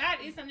 So that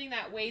is something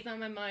that weighs on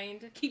my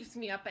mind, keeps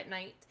me up at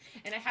night,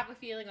 and I have a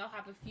feeling I'll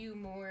have a few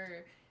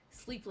more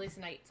sleepless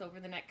nights over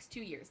the next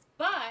 2 years.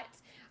 But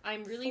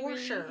I'm really, For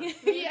really, sure.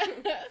 yeah,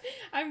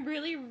 I'm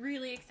really,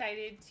 really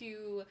excited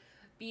to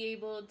be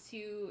able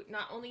to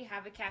not only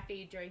have a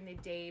cafe during the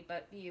day,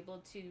 but be able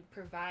to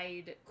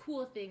provide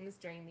cool things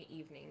during the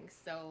evenings.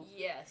 So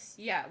Yes.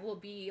 yeah, we'll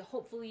be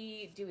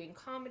hopefully doing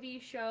comedy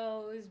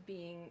shows,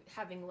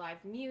 having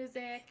live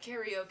music.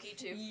 Karaoke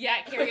too.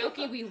 Yeah,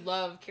 karaoke. We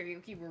love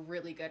karaoke. We're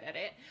really good at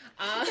it.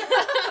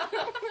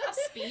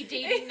 Speed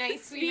dating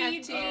nights we had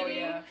Speed too. Oh, dating.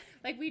 yeah.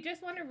 Like, we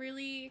just want to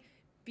really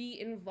be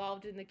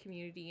involved in the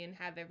community and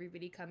have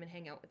everybody come and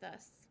hang out with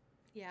us.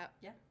 Yeah.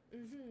 Yeah.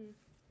 Mm-hmm.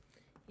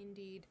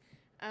 Indeed.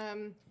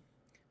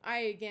 I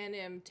again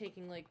am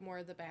taking like more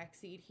of the back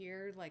seat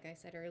here, like I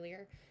said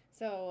earlier.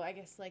 So I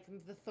guess like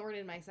the thorn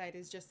in my side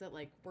is just that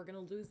like we're gonna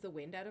lose the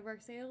wind out of our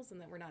sails and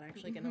that we're not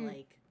actually gonna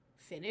like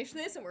finish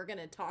this and we're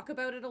gonna talk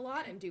about it a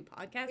lot and do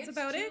podcasts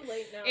about it.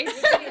 late now.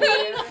 It's-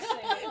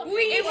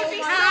 It would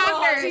be so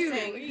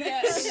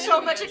embarrassing.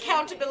 So much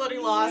accountability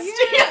lost.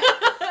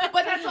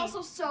 But that's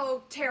also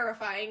so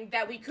terrifying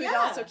that we could Yeah.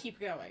 also keep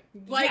going.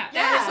 Like Yeah.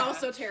 that is Yeah,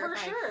 also for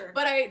terrifying. sure.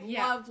 But I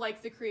Yeah. love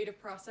like the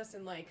creative process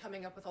and like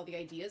coming up with all the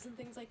ideas and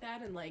things like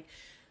that. And like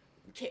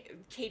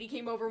Katie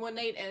came over one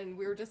night and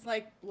we were just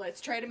like,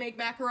 let's try to make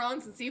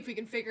macarons and see if we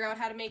can figure out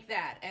how to make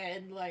that.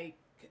 And like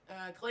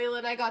Kalela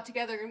and I got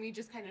together and we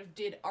just kind of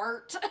did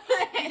art.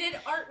 We did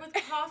art with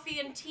coffee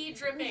and tea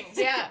drippings.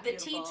 Yeah. The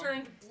tea Beautiful.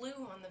 turned blue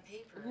on the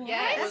paper.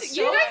 Yes. It was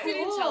You so guys cool.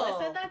 didn't tell us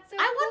that. That's so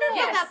I wondered cool.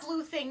 about Yes. that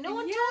blue thing. No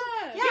one Yeah.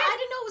 told. Yeah, I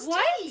didn't know it was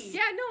What? tea.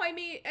 Yeah,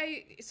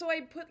 no,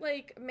 I put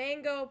like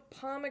mango,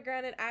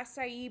 pomegranate,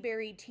 acai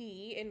berry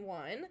tea in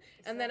one,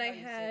 and then I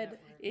had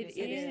It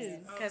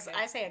is. Because Okay.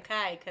 I say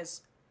acai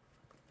because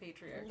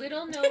patriarchy.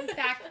 Little known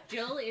fact,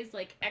 Jill is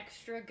like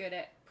extra good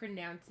at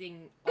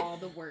pronouncing all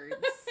the words.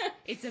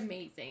 It's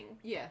amazing.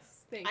 yes,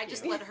 thank I you.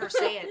 just let her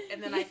say it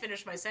and then I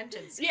finish my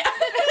sentence. yeah.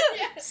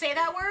 Say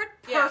that word?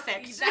 Yeah.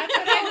 Perfect. That's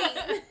what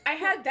I mean. I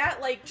had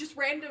that like just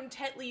random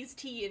Tetley's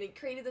tea, and it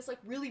created this like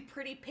really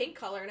pretty pink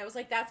color, and I was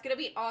like, that's gonna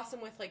be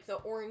awesome with like the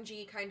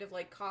orangey kind of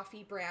like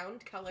coffee brown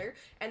color,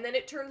 and then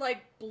it turned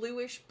like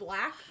bluish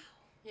black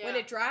Yeah. when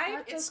it dried.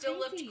 That's It so still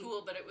crazy. looked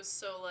cool, but it was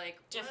so like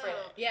Different.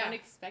 wow. Yeah.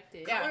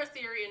 Unexpected. Yeah. Color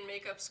theory and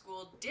makeup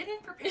school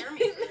didn't prepare me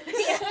for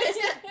this.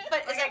 But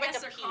Like, is I that like guess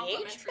a they're pH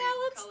complementary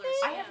balance colors. thing?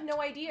 I have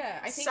no idea.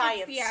 I think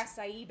it's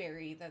the acai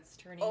berry that's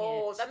turning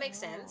Oh, it that makes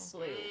sense.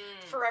 blue.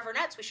 Forever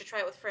Nuts. We should try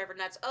it with Forever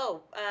Nuts.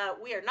 Oh,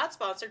 we are not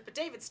sponsored, but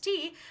David's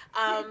tea,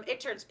 it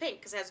turns pink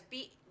because it has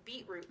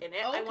beetroot in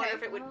it. I wonder Okay.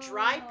 if it would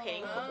dry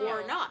pink Oh.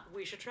 or not.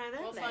 We should try that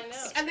We'll next. find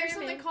out. And there's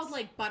something Experiments. called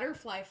like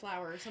butterfly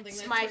flower or something.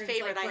 It's that my turns,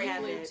 favorite. Like, I bright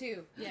have blue it.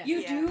 too. Yeah, You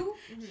Yeah. do?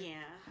 Yeah.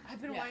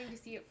 I've been Yeah. wanting to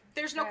see it.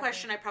 There's no forever.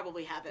 question I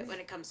probably have it when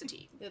it comes to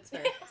tea. that's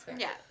fair. That's fair.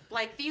 Yeah.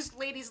 Like, these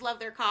ladies love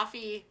their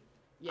coffee.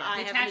 Yeah. I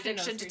have an Natasha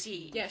addiction knows to her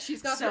tea. Yeah,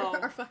 she's got So-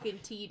 her fucking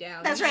tea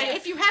down. That's You right. should-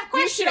 If you have You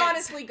questions. should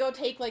honestly go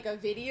take like a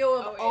video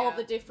of Oh, all yeah.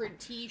 the different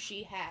tea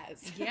she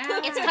has.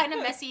 Yeah. It's kind of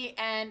messy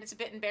and it's a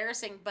bit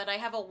embarrassing, but I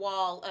have a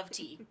wall of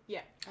tea.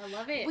 Yeah. I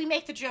love it. We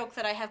make the joke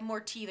that I have more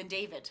tea than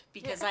David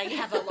because I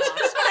have a lot.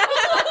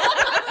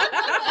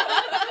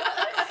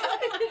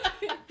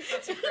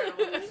 That's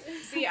incredible.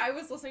 See, I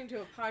was listening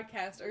to a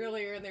podcast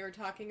earlier and they were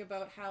talking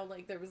about how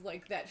like there was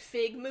like that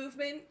fig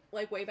movement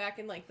like way back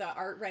in like the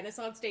art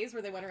renaissance days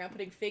where they went around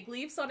putting fig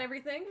leaves on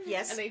everything.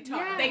 Yes. And they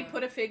Yeah. they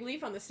put a fig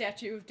leaf on the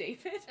statue of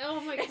David. Oh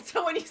my god. And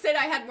so when he said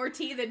I had more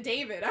tea than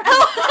David, I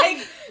was like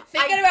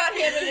thinking about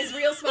him and his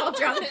real small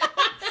junk.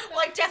 Well,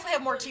 I definitely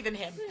have more tea than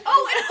him.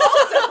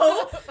 Oh,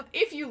 and also,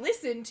 if you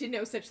listen to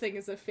No Such Thing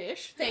as a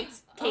Fish,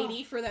 thanks,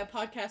 Katie, for that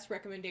podcast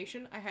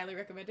recommendation. I highly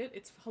recommend it.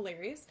 It's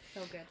hilarious.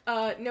 So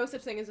good. No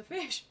Such Thing as a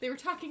Fish. They were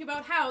talking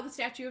about how the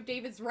statue of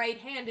David's right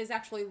hand is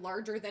actually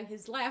larger than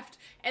his left,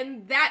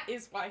 and that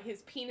is why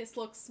his penis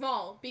looks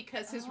small,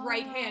 because his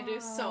right hand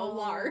is so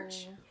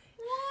large.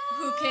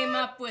 Who came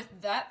up with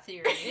that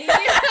theory?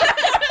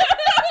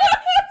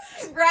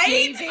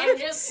 Right? I'm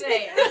just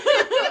saying.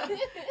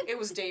 It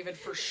was David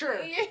for sure.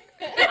 I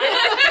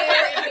don't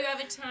care if you have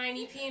a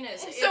tiny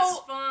penis. It's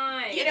So,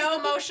 fine. You know,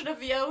 the motion of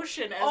the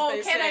ocean, as Oh,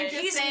 they can say. I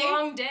just He's say-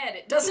 long dead.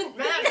 It doesn't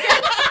matter.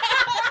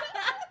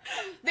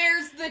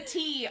 There's the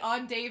T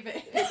on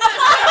David.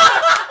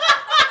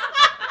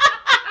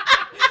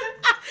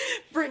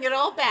 Bring it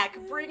all back.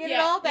 Bring it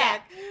Yeah, all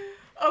back.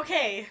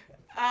 Okay.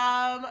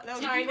 That was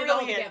Tying it all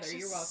brilliant. together.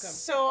 You're welcome.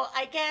 So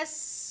I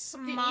guess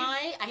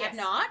I have Yes.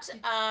 not.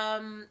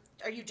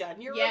 Are you done?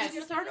 Your Yes. rose and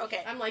your thorn?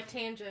 Okay. I'm like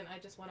tangent. I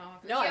just went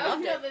off. No, I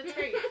loved no, it. that's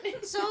great.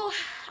 So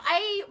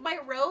my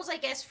rose, I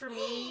guess for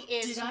me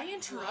is. Did I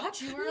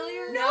interrupt you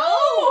earlier?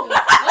 No.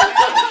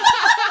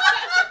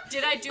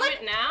 Did I do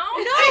it now?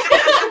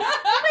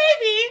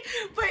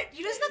 Maybe, but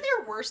you know, isn't that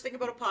the worst thing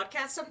about a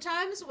podcast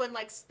sometimes when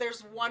like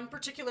there's one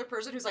particular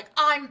person who's like,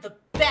 I'm the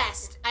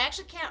best. I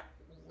actually can't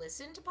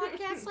listen to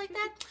podcasts like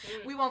that.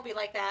 We won't be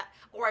like that,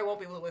 or I won't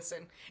be able to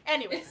listen.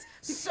 Anyways,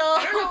 so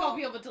I don't know if I'll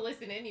be able to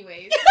listen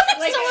anyways.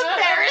 like so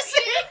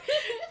embarrassing.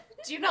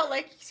 Do you not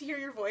like to hear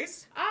your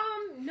voice?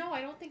 No,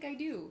 I don't think I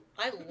do.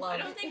 I love I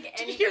don't think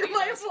Do you anybody hear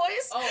my does.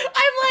 voice? Oh.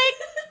 I'm like,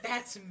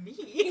 that's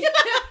me.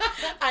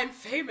 I'm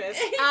famous.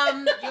 You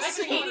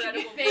So- seem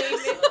incredibly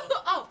famous.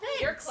 Oh,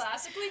 thanks. You're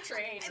classically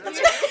trained. That's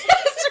right. That's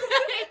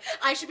right.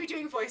 I should be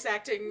doing voice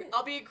acting.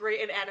 I'll be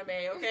great in anime,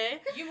 okay?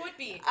 You would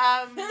be.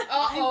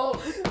 Uh-oh.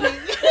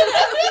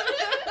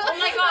 Oh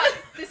my god.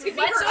 This could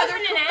be Let's her other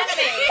open an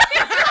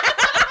anime.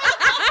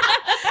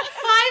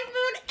 5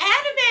 Moon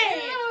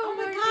Anime! Oh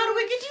my my god,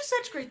 we can do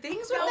such great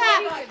things with Oh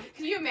that. my god.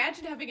 Can you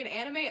imagine having an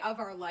anime of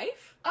our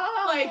life?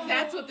 Oh. Like,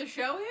 that's what the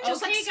show is?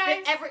 Just Okay,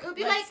 like guys, it would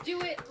be Let's like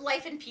do it.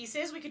 Life in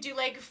Pieces. We could do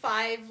like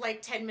 5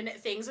 10-minute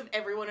things of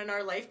everyone in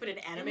our life, but in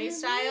anime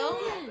style.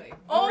 Exactly.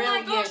 Oh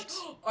my Brilliant.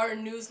 gosh. Our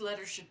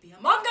newsletter should be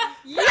a manga.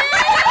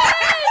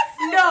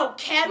 No,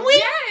 can we?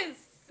 Yes.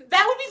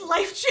 That would be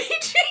life changing.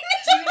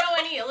 Do you know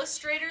any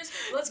illustrators?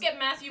 Let's get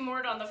Matthew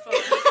Mort on the phone.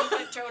 He can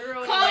put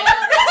Totoro in Call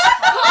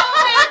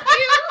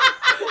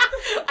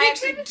I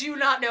actually do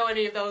not know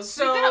any of those,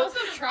 We could so also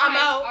try I'm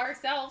out.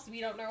 ourselves.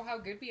 We don't know how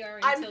good we are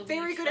I'm until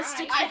very we good at try.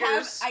 stick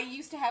I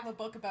used to have a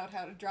book about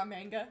how to draw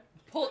manga.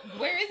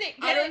 Where is it?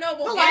 I don't know.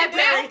 We'll The find it.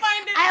 library. We'll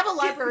find it. I have a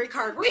library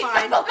card. We're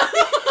fine.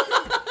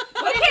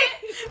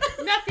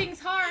 Nothing's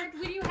hard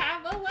when you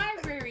have a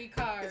library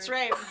card. That's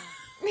right.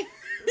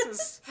 This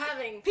is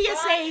Having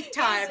PSA fun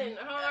time. isn't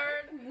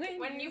hard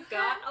when you've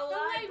got a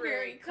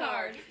library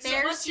card. So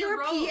There's what's your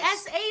rose?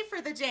 PSA for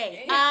the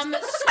day.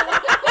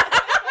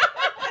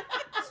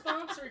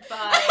 Sponsored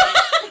by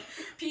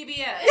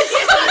PBS.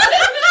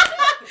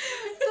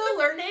 The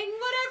learning,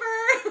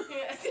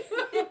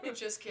 whatever.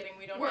 Just kidding.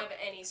 We don't We're- have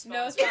any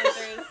No sponsors.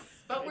 sponsors.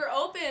 But we're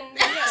open.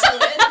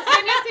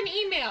 Send us an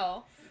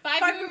email.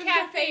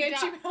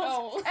 5mooncafe@gmail.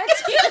 Oh.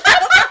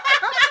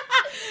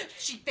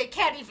 They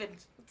can't even.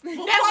 We'll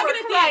plug Network it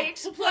at the right. end.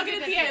 We'll plug it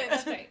at the end.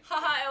 That's right.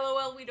 Haha,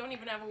 lol, we don't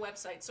even have a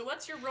website. So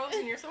what's your rose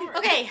and your thorn?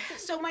 Okay,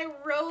 so my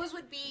rose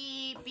would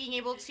be being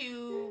able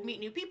to meet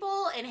new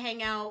people and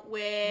hang out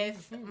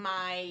with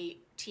my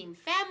team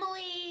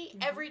family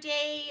every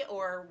day,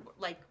 or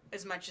like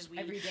as much as we.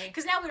 Every day.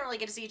 Because now we don't really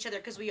get to see each other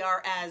because we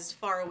are as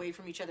far away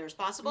from each other as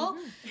possible.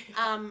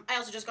 I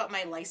also just got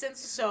my license,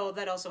 so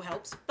that also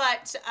helps.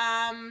 But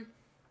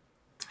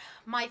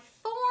my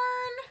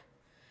thorn,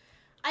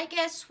 I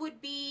guess,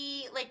 would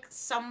be like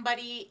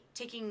somebody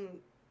taking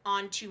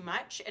on too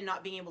much and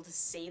not being able to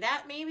say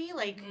that, maybe.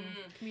 Like,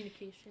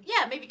 Communication.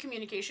 yeah, maybe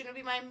communication would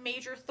be my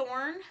major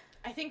thorn.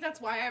 I think that's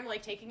why I'm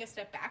like taking a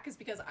step back, is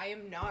because I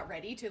am not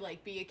ready to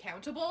like be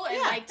accountable and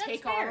Yeah, like that's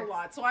take fair. on a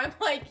lot. So I'm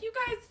like, you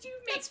guys do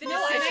make That's the fine.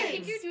 No, and I Nice.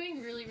 think you're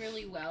doing really,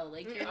 really well.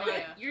 Like you're Oh, not,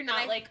 yeah. you're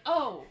not And I- like,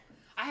 oh,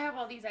 I have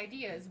all these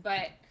ideas,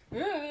 but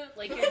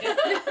like you're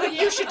just. But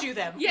you should do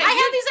them. Yeah, I you-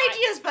 have these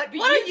ideas, but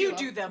why don't you do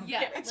do them. them?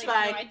 Yeah, it's like,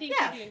 fine. no, I think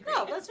yeah, you're doing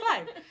no, great. that's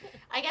fine.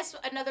 I guess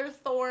another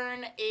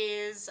thorn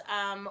is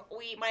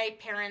my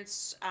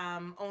parents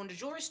owned a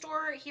jewelry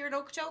store here in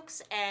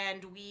Okotoks,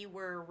 and we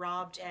were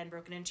robbed and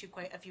broken into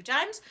quite a few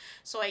times.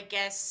 So I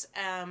guess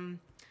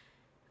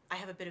I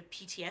have a bit of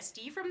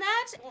PTSD from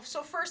that.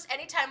 So first,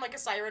 anytime like a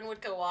siren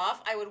would go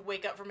off, I would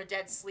wake up from a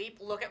dead sleep,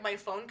 look at my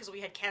phone because we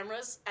had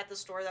cameras at the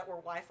store that were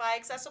Wi-Fi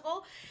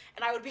accessible,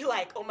 and I would be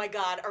like, "Oh my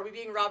God, are we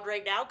being robbed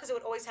right now?" Because it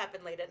would always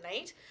happen late at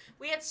night.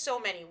 We had so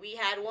many. We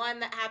had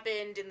one that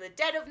happened in the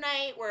dead of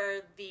night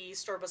where the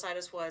store beside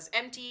us was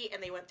empty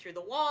and they went through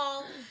the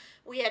wall.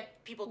 We had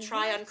people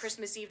try on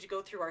Christmas Eve to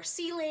go through our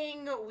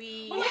ceiling.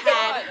 We Oh my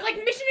had God, like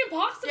Mission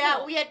Impossible.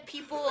 yeah, we had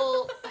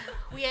people.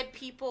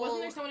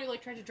 Wasn't there someone who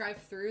like tried to drive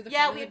through the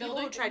Yeah, front we of had the people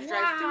who building? tried to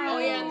drive through. Oh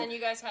yeah, and then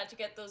you guys had to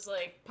get those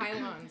like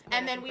Pylons.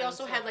 And then we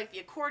also had like the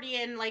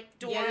accordion like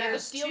doors. yeah, you had the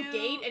steel too.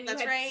 gate, and you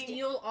That's had right.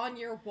 steel on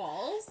your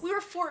walls. We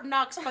were Fort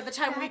Knox by the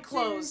time we That's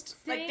closed.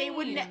 Like they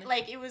wouldn't insane.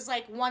 like it was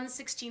like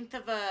 1/16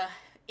 of a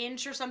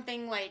inch or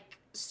something like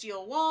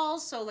steel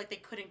walls, so like they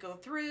couldn't go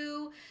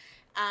through.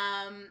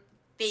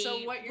 They So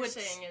what you're would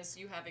saying is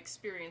you have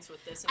experience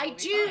with this. And I we'll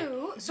be fine.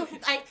 do. So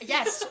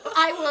yes,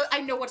 I will. I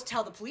know what to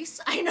tell the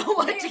police. I know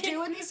what to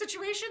do in these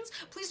situations.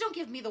 Please don't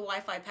give me the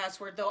Wi-Fi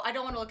password though. I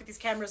don't want to look at these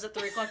cameras at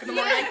 3:00 in the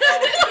morning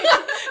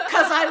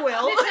because I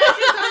will.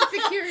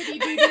 on security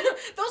duty.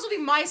 Those will be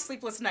my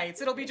sleepless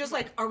nights. It'll be just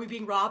like, are we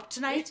being robbed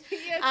tonight?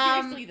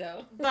 Yeah, seriously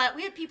though. But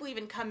we had people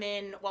even come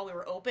in while we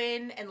were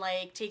open and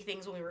like take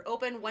things when we were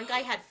open. One guy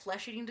had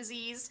flesh-eating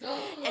disease,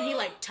 and he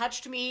like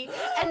touched me.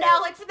 And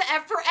now like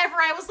forever,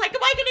 I was like,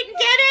 am I gonna get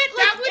it?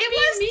 Like, That would it be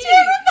was me.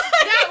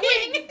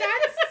 terrifying.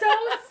 That's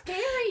so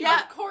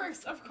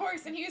of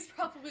course. And he was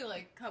probably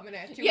like coming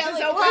at you Yeah, with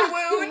his like, open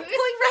Well, wound.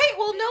 right.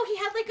 Well, no, he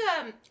had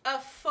like a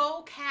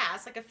faux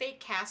cast, like a fake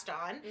cast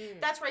on.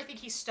 That's where I think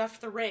he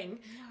stuffed the ring.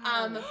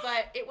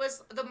 But it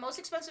was the most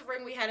expensive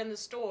ring we had in the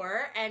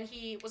store, and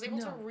he was able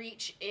to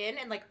reach in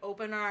and like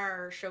open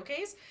our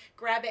showcase,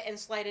 grab it, and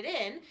slide it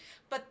in.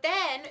 But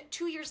then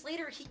 2 years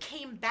later, he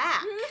came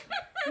back.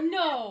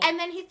 No. And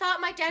then he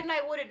thought my dad and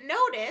I wouldn't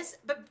notice,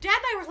 but Dad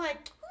and I were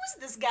like,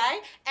 who's this guy?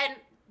 And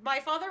my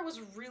father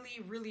was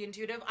really, really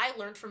intuitive. I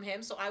learned from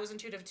him, so I was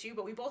intuitive too,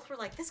 but we both were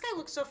like, this guy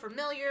looks so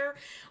familiar.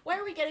 Why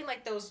are we getting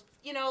like those,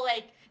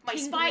 like my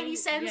spidey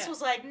sense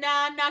was like,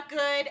 nah, not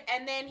good.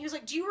 And then he was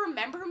like, do you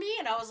remember me?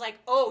 And I was like,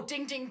 oh,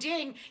 ding, ding,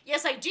 ding.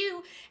 Yes, I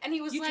do. And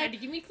he was You like, tried to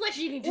give me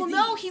flesh-eating disease. well,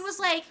 no, he was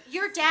like,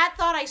 your dad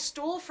thought I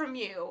stole from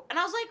you. And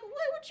I was like,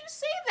 why would you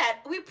say that?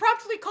 We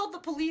promptly called the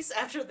police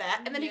after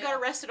that, and then he got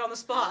arrested on the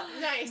spot.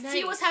 Nice. So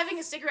he was having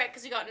a cigarette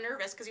because he got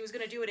nervous because he was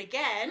going to do it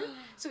again.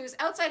 So he was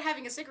outside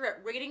having a cigarette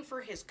waiting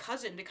for his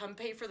cousin to come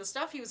pay for the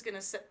stuff he was going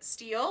to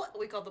steal.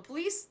 We called the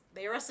police.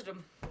 They arrested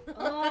him.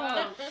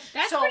 Oh,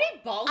 that's So, pretty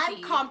ballsy.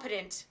 I'm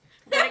competent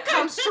when it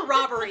comes to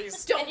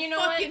robberies. Don't And you know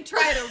fucking what?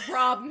 try to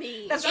rob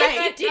me. That's If right. you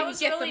That didn't was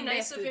get really the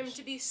nice of him message.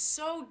 to be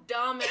so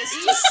dumb as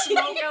to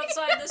smoke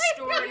outside the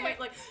store and wait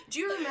like, do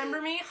you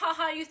remember me?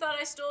 Haha, you thought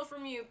I stole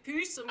from you.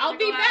 Peace, I'm I'll gonna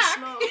be go back. have a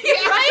smoke.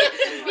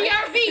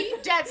 Right?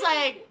 BRB. Dad's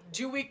like,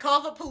 do we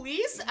call the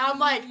police? I'm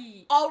like,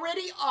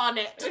 already on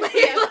it.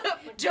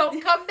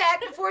 Don't come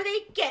back before they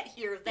get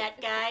here, that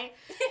guy.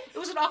 It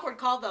was an awkward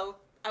call, though.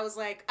 I was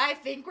like, I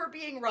think we're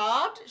being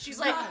robbed. She's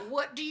like,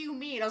 what do you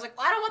mean? I was like,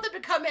 well, I don't want them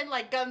to come in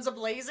like guns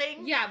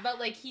a-blazing. Yeah, but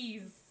like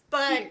he's...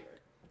 But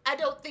I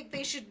don't think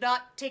they should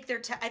not take their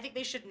time. I think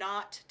they should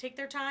not take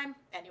their time.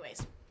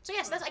 Anyways. So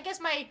yes, that's, I guess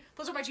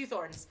those are my two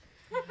thorns.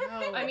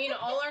 I mean,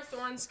 all our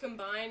thorns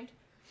combined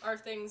are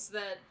things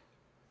that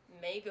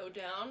may go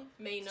down,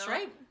 may not. That's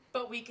right.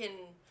 But we can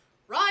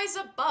rise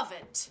above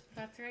it.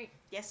 That's right.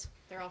 Yes.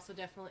 They're also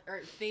definitely,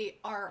 or they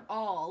are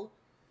all.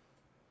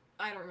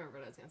 I don't remember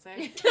what I was gonna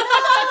say.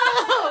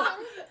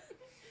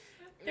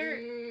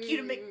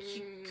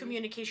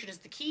 Communication is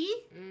the key.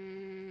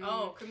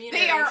 Oh,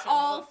 communication. They are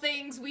all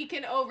things we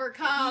can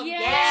overcome.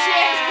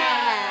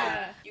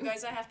 Yeah. You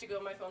guys, I have to go.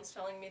 My phone's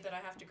telling me that I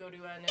have to go to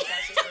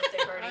Natasha's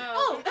birthday party.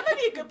 Oh, that might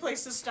be a good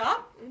place to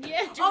stop.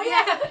 Yeah. Oh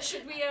yeah.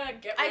 Should we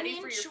get ready I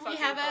mean, for your should we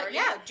fucking have party?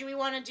 do we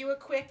want to do a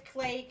quick,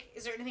 like,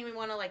 is there anything we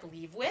want to, like,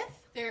 leave with?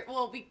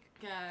 We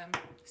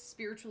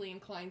spiritually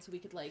inclined, so we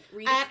could like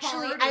read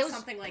Actually, a card or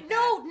something like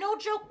that. No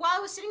joke. While I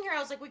was sitting here, I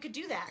was like, we could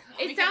do that.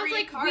 We It could sounds read a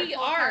like card, we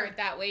pull a are card.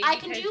 that way. I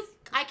because-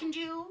 can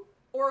do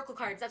oracle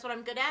cards. That's what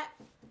I'm good at.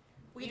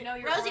 You know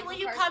your Rosie, oracle will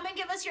you cards? come and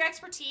give us your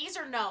expertise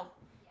or no?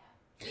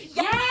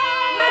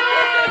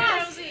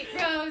 Yeah! Rosie.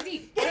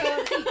 Rosie.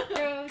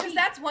 Because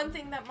that's one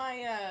thing that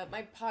my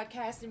my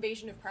podcast,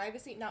 Invasion of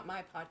Privacy, not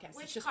my podcast,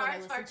 it's just what I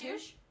listen to.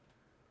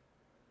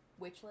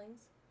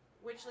 Witchlings.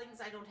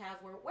 Witchlings I don't have.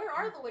 Where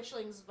are the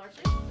witchlings,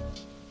 Varsity?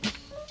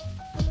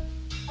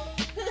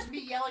 There's me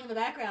yelling in the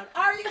background.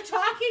 Are you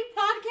talking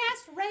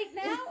podcast right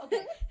now?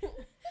 Okay.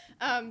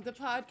 The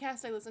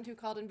podcast I listen to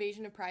called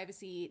Invasion of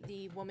Privacy,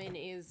 the woman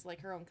is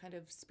like her own kind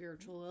of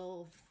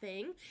spiritual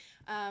thing.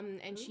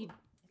 And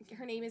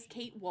her name is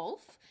Kate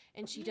Wolf,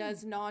 and she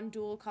does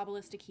non-dual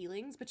Kabbalistic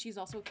healings, but she's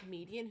also a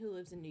comedian who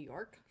lives in New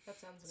York. That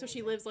sounds So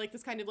she lives like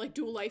this kind of like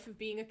dual life of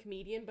being a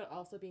comedian, but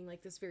also being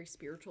like this very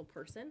spiritual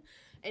person.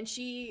 And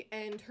she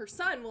and her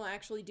son will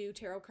actually do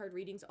tarot card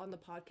readings on the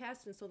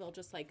podcast. And so they'll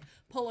just like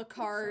pull a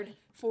card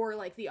for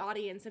like the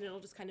audience, and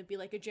it'll just kind of be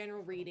like a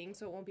general reading.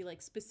 So it won't be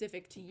like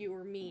specific to you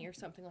or me or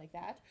something like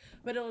that.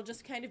 But it'll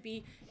just kind of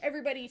be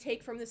everybody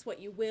take from this what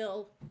you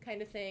will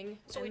kind of thing.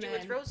 So And we do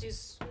with then-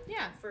 Rosie's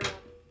Yeah. for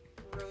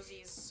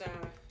Rosie's.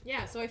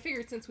 Yeah, so I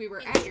figured since we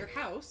were at your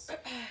house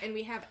and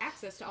we have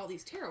access to all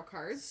these tarot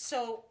cards.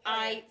 So yeah,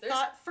 I there's-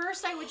 thought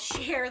first I would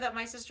share that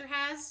my sister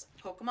has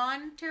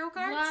Pokemon tarot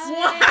cards.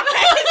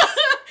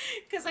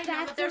 Because I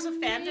know that there's a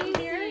fandom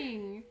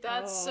here.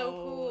 That's so Oh,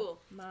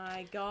 cool.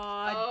 My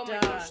God. Oh my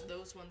gosh,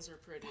 those ones are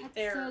pretty.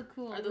 They're so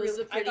cool. Are those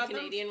the I pretty got them-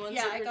 Canadian ones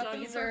Yeah, that I you're got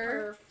talking them about? for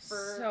her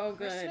for So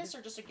good. Christmas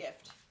or just a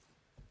gift.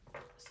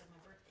 It's like my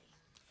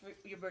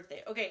birthday. For your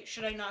birthday. Okay,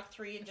 should I knock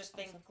 3 and just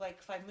think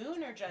like 5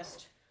 moon or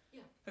just?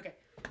 Yeah. Okay.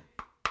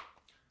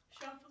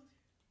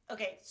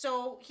 Okay,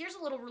 so here's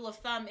a little rule of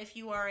thumb if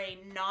you are a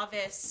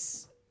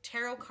novice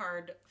tarot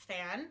card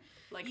fan.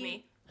 Like You-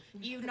 me.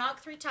 You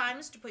knock 3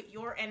 times to put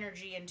your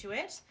energy into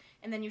it,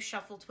 and then you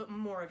shuffle to put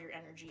more of your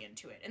energy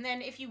into it. And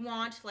then if you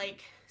want,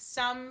 like,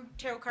 some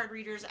tarot card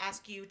readers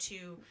ask you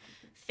to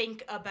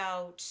think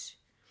about,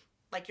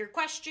 like, your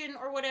question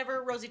or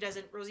whatever. Rosie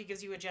doesn't. Rosie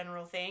gives you a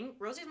general thing.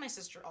 Rosie's my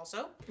sister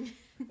also.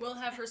 We'll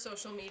have her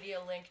social media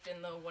linked in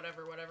the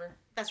whatever.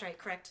 That's right,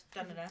 correct.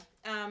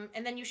 Dun-dun-dun.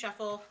 And then you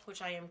shuffle,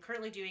 which I am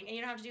currently doing. And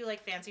you don't have to do,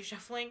 like, fancy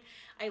shuffling.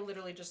 I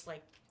literally just,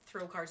 like,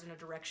 throw cards in a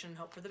direction and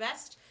hope for the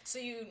best. So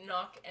you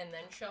knock and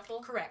then shuffle?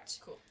 Correct.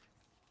 Cool.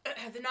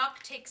 The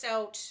knock takes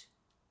out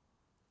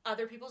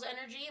other people's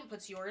energy and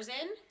puts yours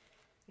in.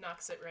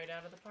 knocks it right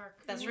out of the park.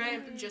 That's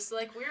right. Just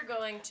like we're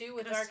going to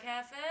with our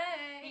cafe.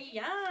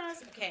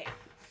 Yes. Okay.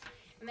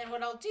 And then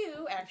what I'll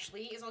do,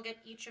 actually, is I'll get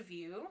each of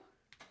you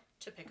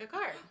to pick a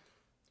card.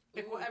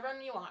 Pick Ooh. whatever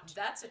one you want.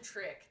 That's a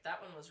trick.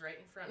 That one was right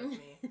in front of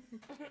me. I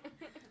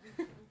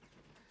think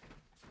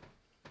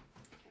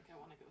I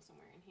want to go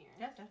somewhere in here.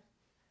 Yeah.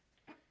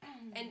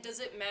 And does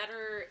it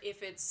matter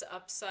if it's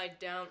upside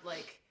down,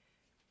 like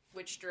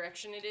which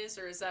direction it is,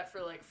 or is that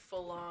for like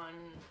full on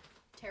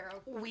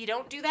Tarot. We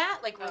don't do that.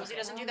 Like, Rosie Okay.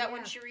 doesn't do that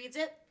when she reads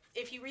it.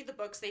 If you read the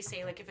books, they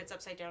say, like, if it's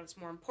upside down, it's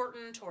more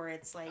important, or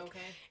it's, like, Okay.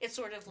 it's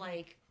sort of,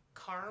 like,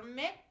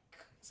 karmic.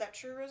 Is that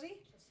true, Rosie?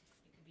 It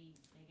could be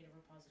negative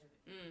or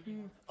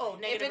positive. Oh, If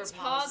negative it's or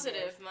positive.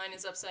 positive, mine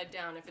is upside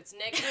down. If it's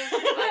negative,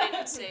 I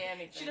didn't say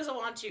anything. She doesn't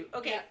want to.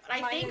 Okay, Yeah, but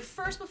I mine think is-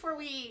 first, before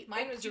we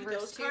mine was do reversed,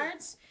 those too.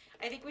 cards,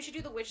 I think we should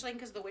do the Witchling,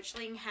 because the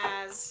Witchling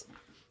has...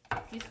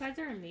 These cards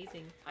are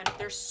amazing.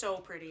 they're so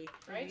pretty.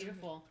 Right?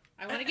 Beautiful.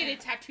 I want to get it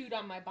tattooed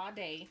on my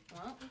body.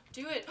 Well,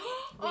 Do it. know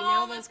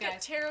Oh, those let's get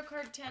guys. tarot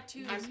card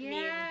tattoos.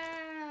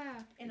 Yeah.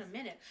 in a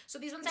minute. So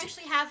these ones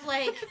actually have,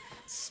 like, Oh,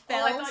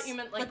 spells. I thought you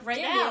meant like right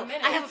give me now. a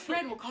minute. I have a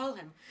friend, we'll call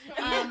him.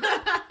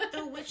 The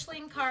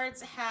Witchling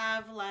cards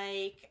have,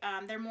 like,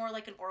 they're more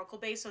like an oracle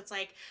base, so it's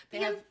like, they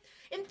They have have-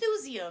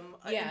 enthusiasm.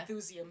 Yeah.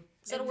 Enthusiasm.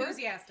 Is that a word?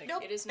 Enthusiastic.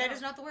 Nope, It is that not.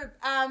 is not the word.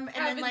 And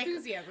Have then, like,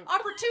 enthusiasm.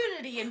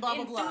 opportunity and blah,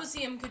 blah, blah.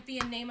 Enthusiasm could be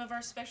a name of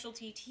our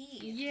specialty tea.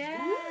 Yeah.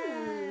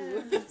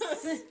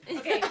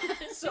 Okay,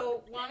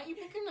 so why don't you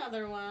pick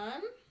another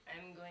one?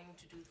 I'm going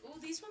to do. Oh,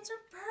 these ones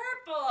are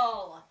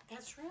purple.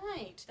 That's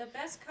right. The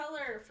best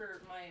color,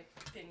 for my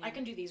opinion. I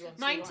can do these ones.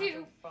 Mine so you don't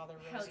too. have to bother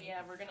Hell Rosie.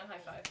 yeah, we're gonna high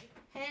five.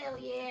 Hell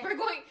yeah. We're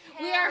going.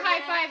 We Hell are high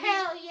yeah. fiving.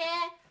 Hell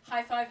yeah.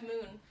 High five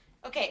moon.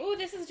 Okay. Ooh,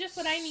 this is just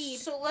what I need.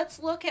 So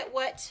let's look at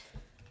what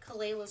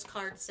Kaleila's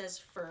card says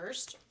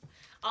first.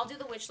 I'll do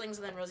the Witchlings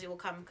and then Rosie will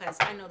come because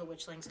I know the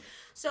Witchlings.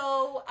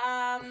 So,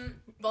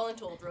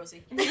 Voluntold,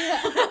 Rosie.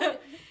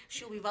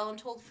 she'll be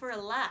voluntold for a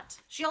lot.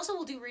 She also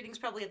will do readings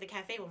probably at the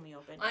cafe when we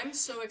open. I'm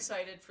so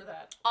excited for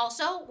that.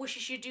 Also, what she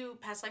should do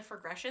past life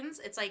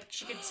regressions. It's like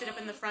she could sit up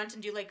in the front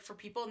and do like for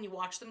people and you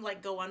watch them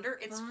like go under.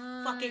 It's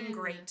fucking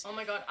great. Oh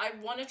my god, I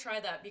want to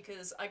try that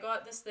because I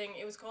got this thing.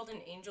 It was called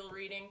an angel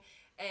reading.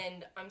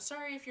 And I'm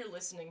sorry if you're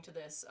listening to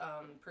this,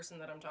 person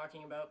that I'm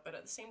talking about, but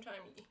at the same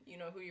time, you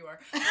know who you are.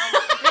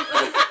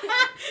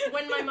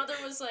 When my mother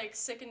was like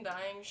sick and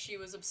dying, she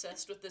was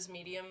obsessed with this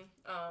medium.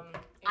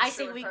 I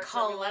say we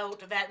call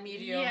out that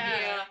medium.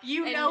 Yeah.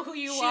 You And know who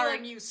you she, are like,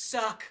 and you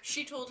suck.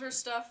 She told her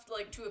stuff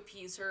like to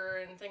appease her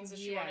and things that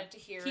she Yeah. wanted to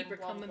hear. Keep and her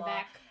blah, coming blah,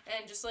 back.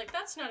 And just like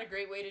that's not a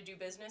great way to do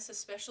business,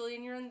 especially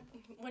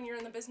when you're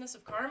in the business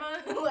of karma.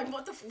 Like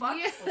what the fuck?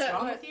 Yeah. What's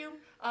wrong with you?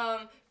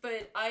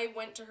 But I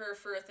went to her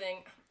for a thing.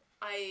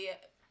 I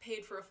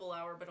paid for a full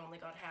hour, but only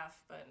got half.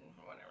 But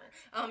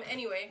whatever.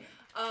 Anyway,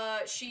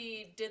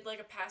 she did like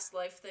a past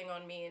life thing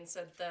on me and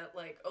said that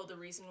like, oh, the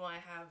reason why I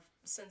have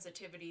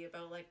sensitivity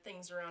about like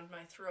things around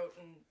my throat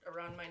and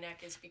around my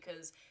neck is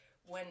because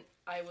when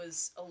I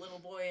was a little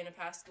boy in a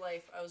past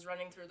life, I was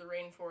running through the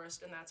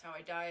rainforest, and that's how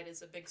I died.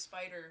 Is a big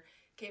spider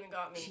came and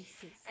got me,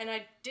 and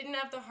I didn't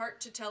have the heart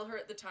to tell her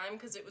at the time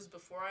because it was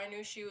before I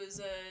knew she was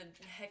a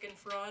heckin'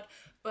 fraud.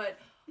 But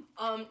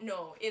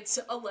no, it's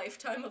a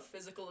lifetime of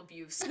physical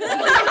abuse.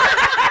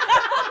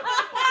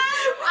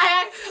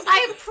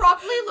 I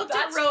promptly looked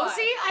at That's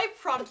Rosie. why. I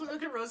promptly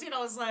looked at Rosie and I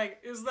was like,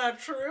 "Is that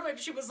true?" And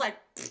she was like,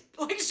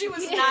 like she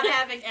was not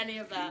having any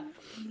of that.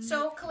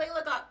 So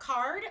Kaleila got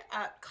card.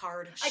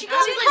 She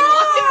got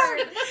card.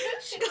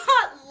 She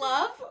got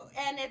love,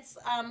 and it's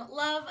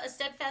love, a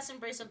steadfast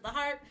embrace of the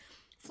heart,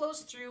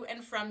 flows through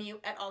and from you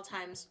at all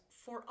times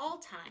for all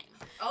time.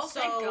 Oh,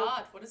 thank So-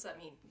 God. What does that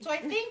mean? So I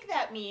think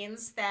that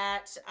means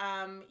that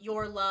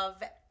your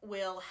love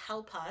will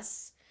help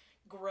us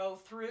grow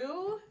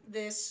through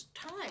this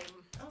time.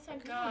 Oh,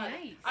 thank God.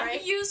 nice. I'm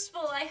Right?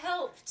 useful. I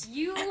helped.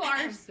 You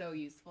are so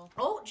useful.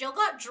 Oh, Jill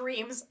got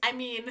dreams. I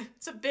mean,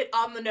 it's a bit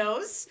on the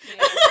nose.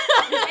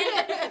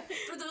 And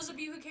for those of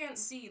you who can't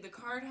see, the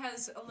card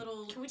has a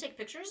little. Can we take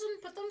pictures and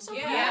put them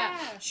somewhere? Yeah.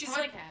 Yeah. She's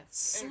like Podcast.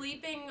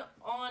 sleeping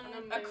on On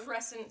a a moon.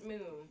 crescent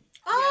moon.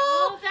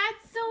 Oh,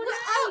 that's so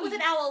oh, with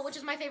an owl, which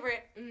is my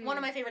favorite, one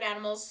of my favorite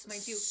animals. Mine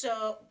too.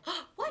 So,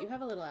 what? You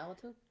have a little owl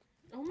too.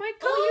 Oh my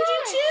God. Oh,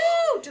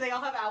 you do too. Do they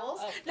all have owls?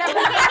 Oh. No.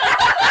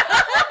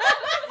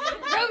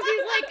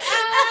 Rosie's like,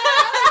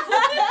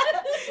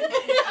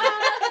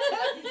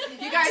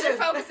 You guys are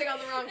focusing on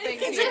the wrong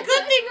things It's here. a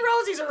good thing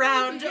Rosie's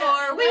around,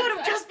 or we would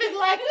have just been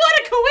like, what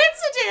a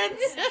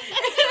coincidence!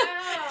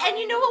 And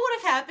you know what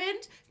would have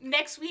happened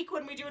next week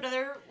when we do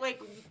another podcast?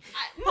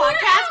 We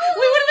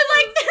would have been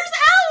like, "There's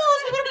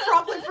owls." We would have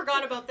probably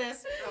forgot about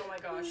this. Oh my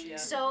gosh, yeah.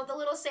 So the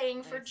little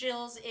saying for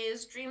Jill's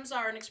is, "Dreams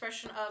are an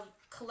expression of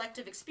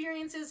collective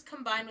experiences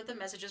combined with the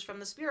messages from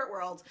the spirit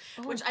world."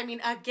 Which, I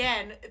mean,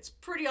 again, it's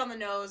pretty on the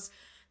nose.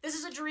 This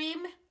is a dream,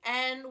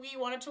 and we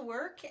want it to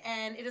work,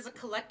 and it is a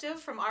collective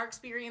from our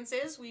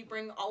experiences. We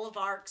bring all of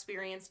our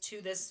experience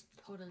to this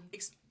Totally.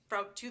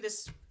 to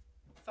this.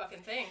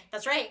 Fucking thing.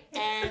 That's right,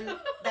 and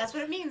that's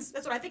what it means.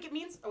 That's what I think it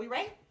means. Are we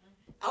right?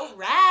 All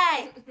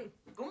right.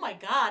 Oh my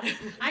god.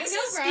 I know,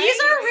 These right?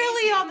 are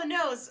really on the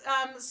nose.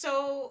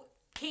 So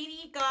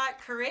Katie got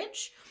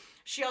courage.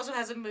 She also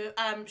has an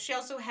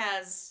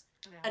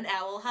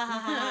owl. Ha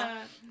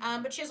ha ha.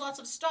 But she has lots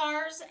of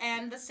stars,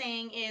 and the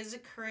saying is,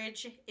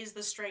 "Courage is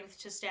the strength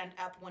to stand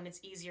up when it's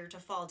easier to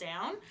fall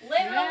down." Literally.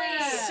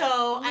 Yeah.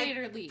 So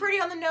Literally. I'm pretty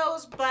on the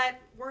nose, but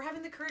we're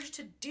having the courage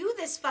to do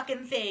this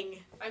fucking thing.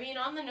 I mean,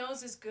 on the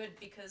nose is good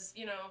because,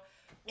 you know,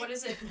 what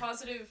is it?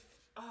 Positive.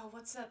 Oh,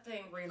 what's that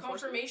thing?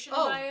 Reinforcement? Confirmation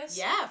Oh, bias?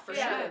 yeah, for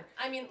Yeah. sure.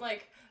 I mean,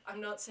 like,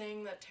 I'm not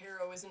saying that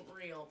tarot isn't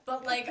real,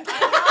 but, like,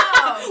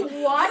 I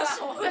know.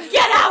 What?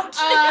 Get out!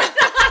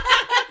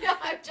 No,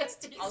 I'm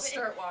just teasing. I'll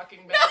start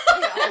walking back.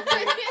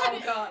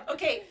 Oh, God.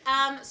 Okay,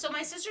 so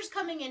my sister's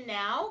coming in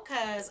now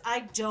because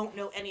I don't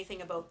know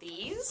anything about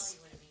these.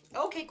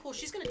 Okay, cool.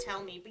 She's gonna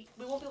tell me.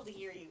 We won't be able to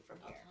hear you from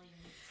here.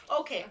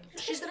 Okay,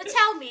 she's gonna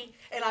tell me,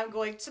 and I'm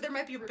going. So there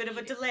might be a bit of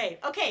a delay.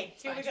 Okay,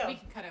 here we go. We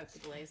can cut out the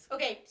delays.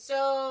 Okay,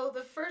 so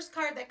the first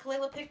card that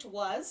Kalela picked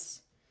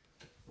was.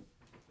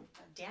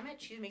 Damn it!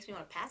 She makes me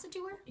want to pass it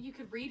to her. You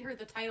could read her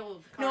the title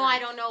of the card. No, I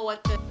don't know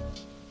what the.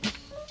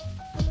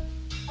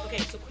 Okay,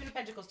 so Queen of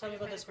Pentacles. Tell me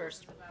about this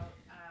first. About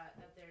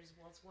that there's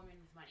it's women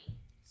with money.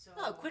 So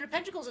Oh, Queen of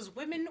Pentacles is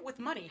women with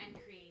money. and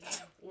creating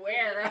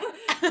Where?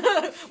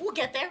 We'll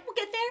get there. We'll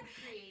get there.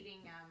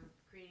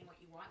 creating what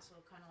you want. So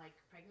kind of like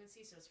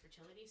pregnancy. So it's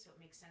fertility. So it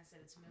makes sense that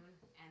it's moon,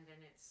 and then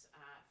it's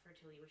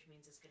fertility, which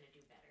means it's gonna do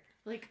better.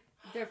 Like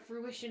the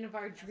fruition of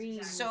our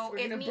dreams. So we're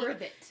it gonna mean-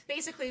 birth it.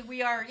 Basically,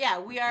 we are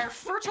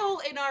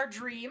fertile in our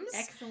dreams.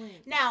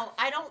 Excellent. Now,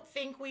 I don't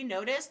think we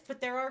noticed, but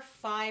there are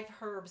 5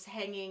 herbs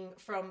hanging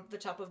from the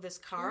top of this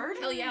card.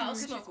 Hell yeah, I'll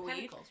Because smoke she's weed.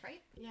 pentacles,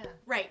 right? Yeah.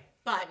 Right,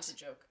 That was but a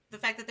joke. the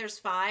fact that there's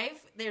 5,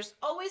 there's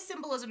always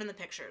symbolism in the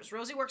pictures.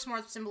 Rosie works more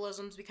with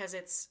symbolisms because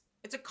it's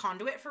a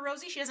conduit for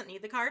Rosie. She doesn't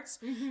need the cards.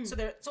 So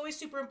it's always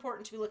super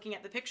important to be looking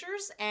at the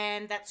pictures,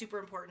 and that's super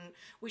important.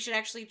 We should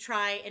actually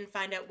try and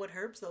find out what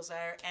herbs those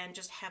are and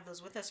just have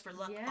those with us for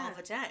luck Yeah. all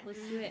the time. Let's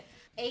do it.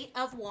 8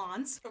 of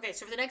Wands. Okay,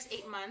 so for the next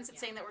 8 months, it's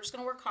saying that we're just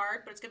going to work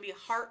hard, but it's going to be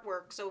heart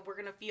work, so we're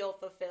going to feel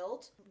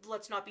fulfilled.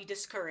 Let's not be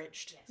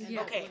discouraged. Yes.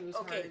 Yeah. Okay, It was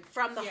okay, hard.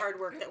 from the hard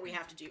work that we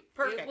have to do.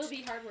 Perfect. It will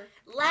be hard work.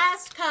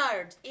 Last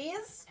card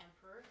is...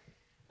 Emperor,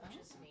 which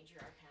is major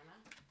arcana.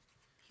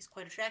 He's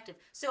quite attractive.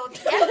 So the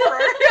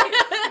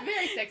Emperor...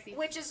 Very sexy.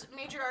 Which is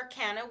major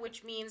arcana,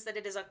 which means that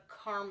it is a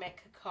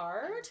karmic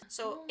card.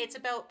 So it's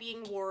about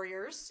being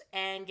warriors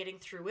and getting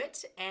through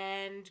it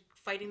and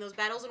fighting those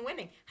battles and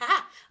winning.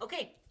 Haha.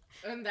 Okay.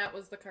 And that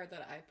was the card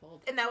that I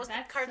pulled. And that was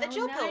That's the card that so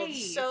Jill pulled.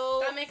 nice.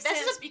 So That makes this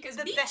sense is because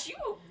the bitch, best. you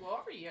a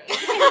warrior. Look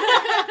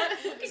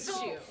at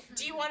So, you.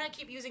 do you want to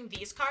keep using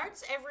these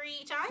cards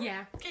every time?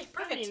 Yeah. Okay, I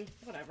perfect. mean,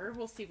 whatever.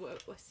 We'll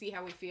see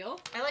how we feel.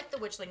 I like the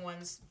Witchling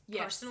ones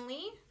Yes.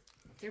 personally,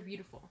 They're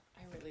beautiful.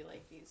 I really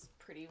like these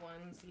pretty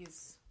ones.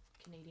 These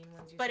Canadian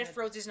ones. You but said. if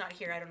Rosie's not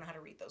here, I don't know how to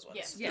read those ones.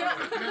 Yes. Yeah.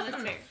 No,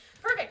 that's fair.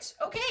 Perfect.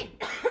 Okay.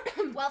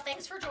 Well,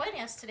 thanks for joining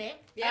us today.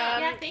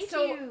 Yeah, thank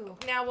so you.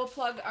 Now we'll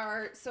plug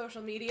our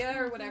social media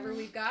or whatever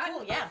we've got.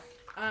 Cool. Yeah.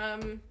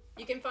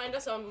 You can find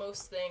us on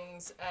most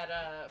things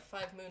at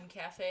 5 Moon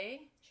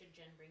Cafe. Should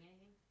Jen bring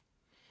anything?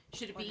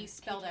 Should it be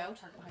spelled out?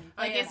 Oh,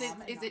 Like, yes.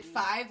 is it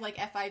 5 like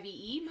FIVE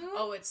moon?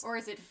 Oh, it's or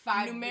is it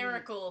 5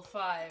 numerical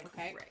 5.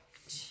 Okay. Right.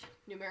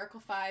 Numerical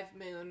 5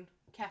 moon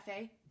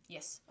cafe.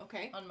 Yes,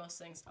 Okay. on most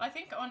things. I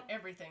think on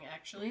everything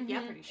actually.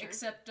 Yeah, pretty sure.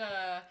 Except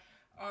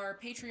our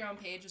Patreon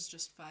page is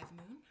just 5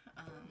 Moon.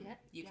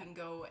 You can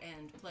go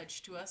and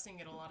pledge to us and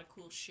get a lot of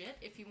cool shit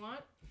if you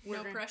want.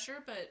 No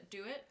pressure, but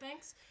do it.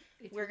 Thanks.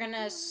 We're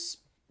gonna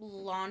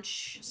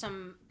launch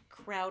some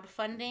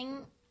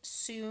crowdfunding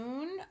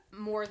soon,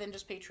 more than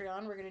just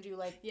Patreon. We're gonna do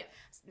like Yeah.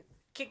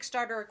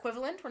 Kickstarter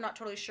equivalent. We're not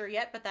totally sure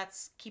yet, but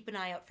keep an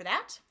eye out for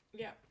that.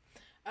 Yeah.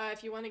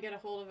 If you want to get a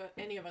hold of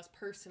any of us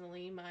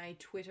personally, my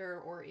Twitter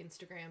or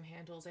Instagram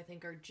handles I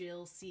think are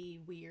Jill C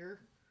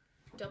Weir.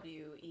 WEIR.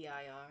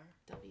 W-E-I-R.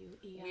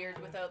 Weird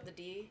without the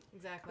D.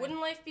 Exactly.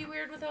 Wouldn't life be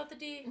weird without the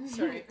D?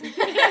 Sorry.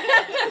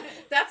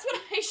 That's what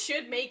I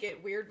should make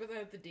it, weird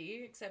without the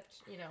D,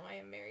 except, I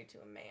am married to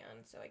a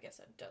man, so I guess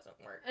that doesn't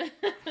work.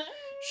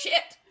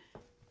 Shit!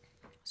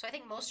 So I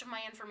think most of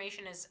my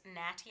information is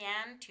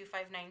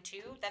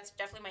Natian2592. That's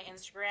definitely my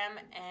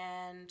Instagram,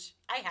 and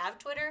I have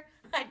Twitter.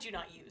 I do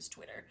not use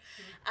Twitter.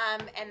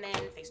 And then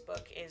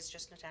Facebook is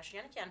just Natasha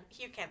Yannicyan.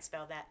 You can't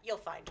spell that. You'll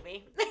find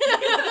me.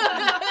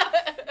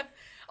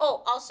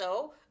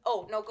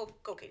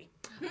 Go Katie.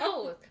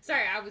 Oh,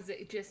 sorry, I was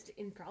just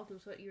enthralled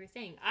with what you were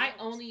saying. I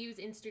only use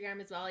Instagram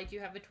as well. I do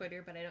have a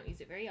Twitter, but I don't use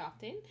it very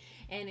often.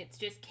 And it's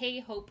just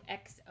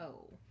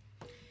KHopeXO.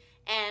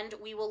 And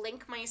we will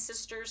link my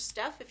sister's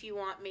stuff if you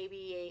want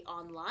maybe a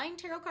online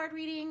tarot card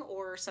reading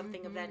or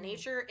something of that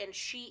nature. And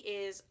she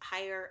is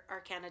Higher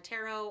Arcana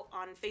Tarot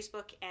on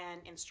Facebook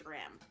and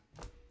Instagram.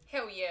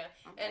 Hell yeah.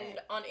 Okay. And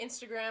on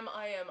Instagram,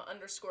 I am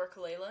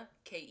 _Kalela,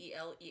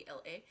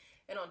 Kelela.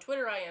 And on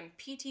Twitter, I am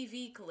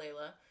PTV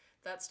Kalela.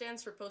 That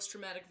stands for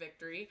post-traumatic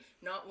victory,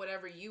 not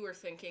whatever you were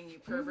thinking, you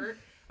pervert.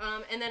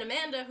 And then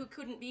Amanda, who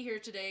couldn't be here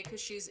today because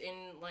she's in,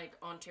 like,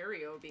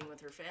 Ontario being with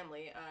her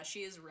family. She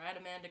is Rad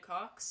Amanda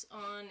Cox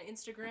on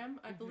Instagram,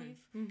 I believe.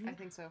 I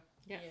think so.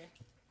 Yeah.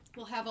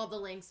 We'll have all the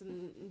links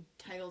and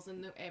titles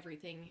and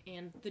everything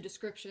and the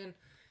description.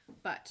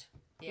 But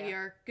we Yeah.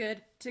 are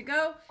good to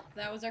go.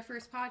 That was our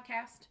first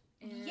podcast.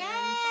 And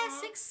Yeah,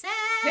 success!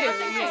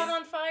 Nothing caught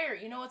on fire.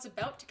 You know what's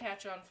about to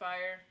catch on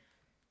fire?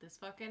 this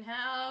fucking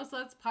house,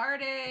 let's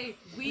party.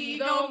 We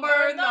gon'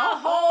 burn the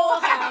whole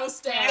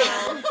house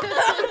down.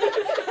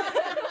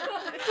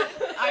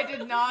 I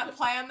did not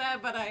plan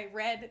that, but I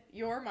read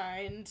your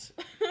mind.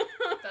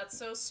 That's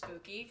so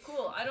spooky.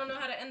 Cool. I don't know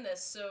how to end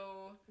this,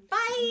 so... Bye!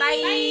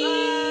 Bye!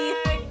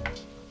 Oh,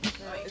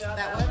 you Is got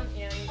that that one? one?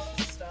 Yeah, you